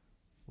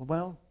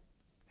 well,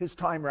 his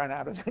time ran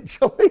out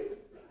eventually.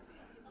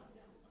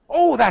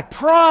 Oh, that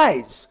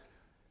prize!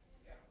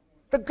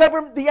 The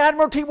government, the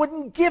Admiralty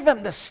wouldn't give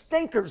him, the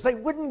stinkers, they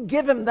wouldn't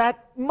give him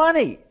that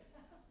money.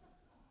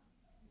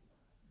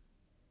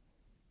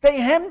 They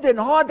hemmed and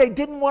hawed, they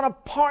didn't want to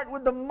part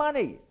with the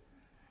money.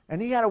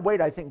 And he had to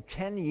wait, I think,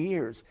 10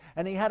 years.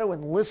 And he had to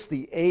enlist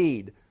the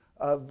aid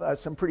of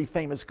some pretty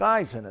famous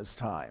guys in his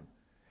time,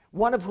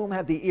 one of whom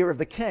had the ear of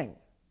the king.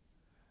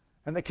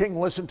 And the king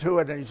listened to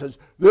it and he says,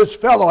 "This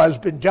fellow has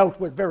been dealt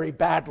with very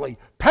badly.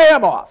 Pay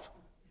him off."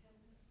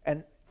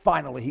 And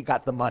finally he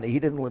got the money. He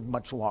didn't live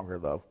much longer,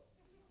 though.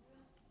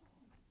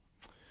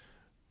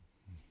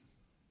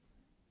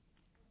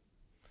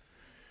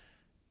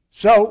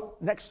 So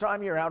next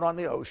time you're out on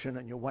the ocean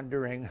and you're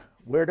wondering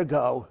where to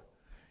go,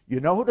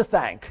 you know who to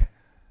thank.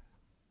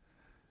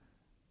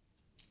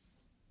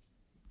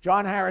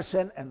 John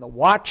Harrison and the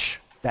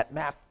watch that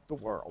mapped the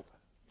world.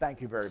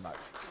 Thank you very much.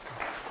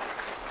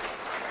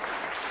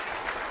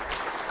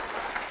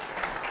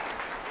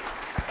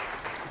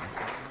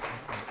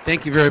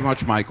 Thank you very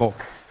much, Michael.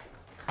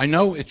 I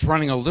know it's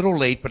running a little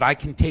late, but I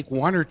can take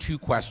one or two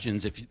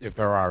questions if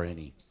there are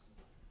any.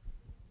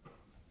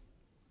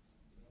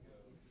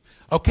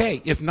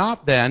 Okay, if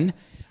not, then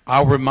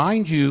I'll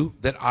remind you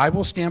that I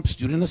will stamp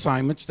student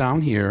assignments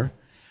down here.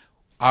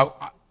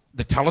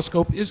 The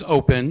telescope is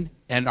open,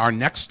 and our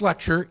next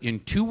lecture in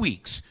 2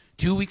 weeks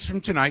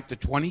from tonight, the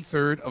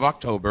 23rd of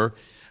October,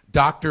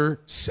 Dr.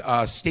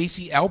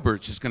 Stacy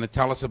Alberts is going to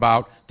tell us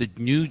about the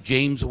new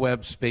James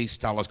Webb Space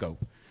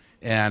Telescope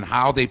and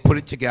how they put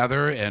it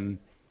together and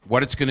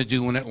what it's going to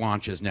do when it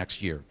launches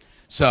next year.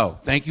 So,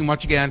 thank you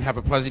much again. Have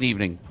a pleasant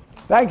evening.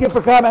 Thank you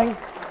for coming.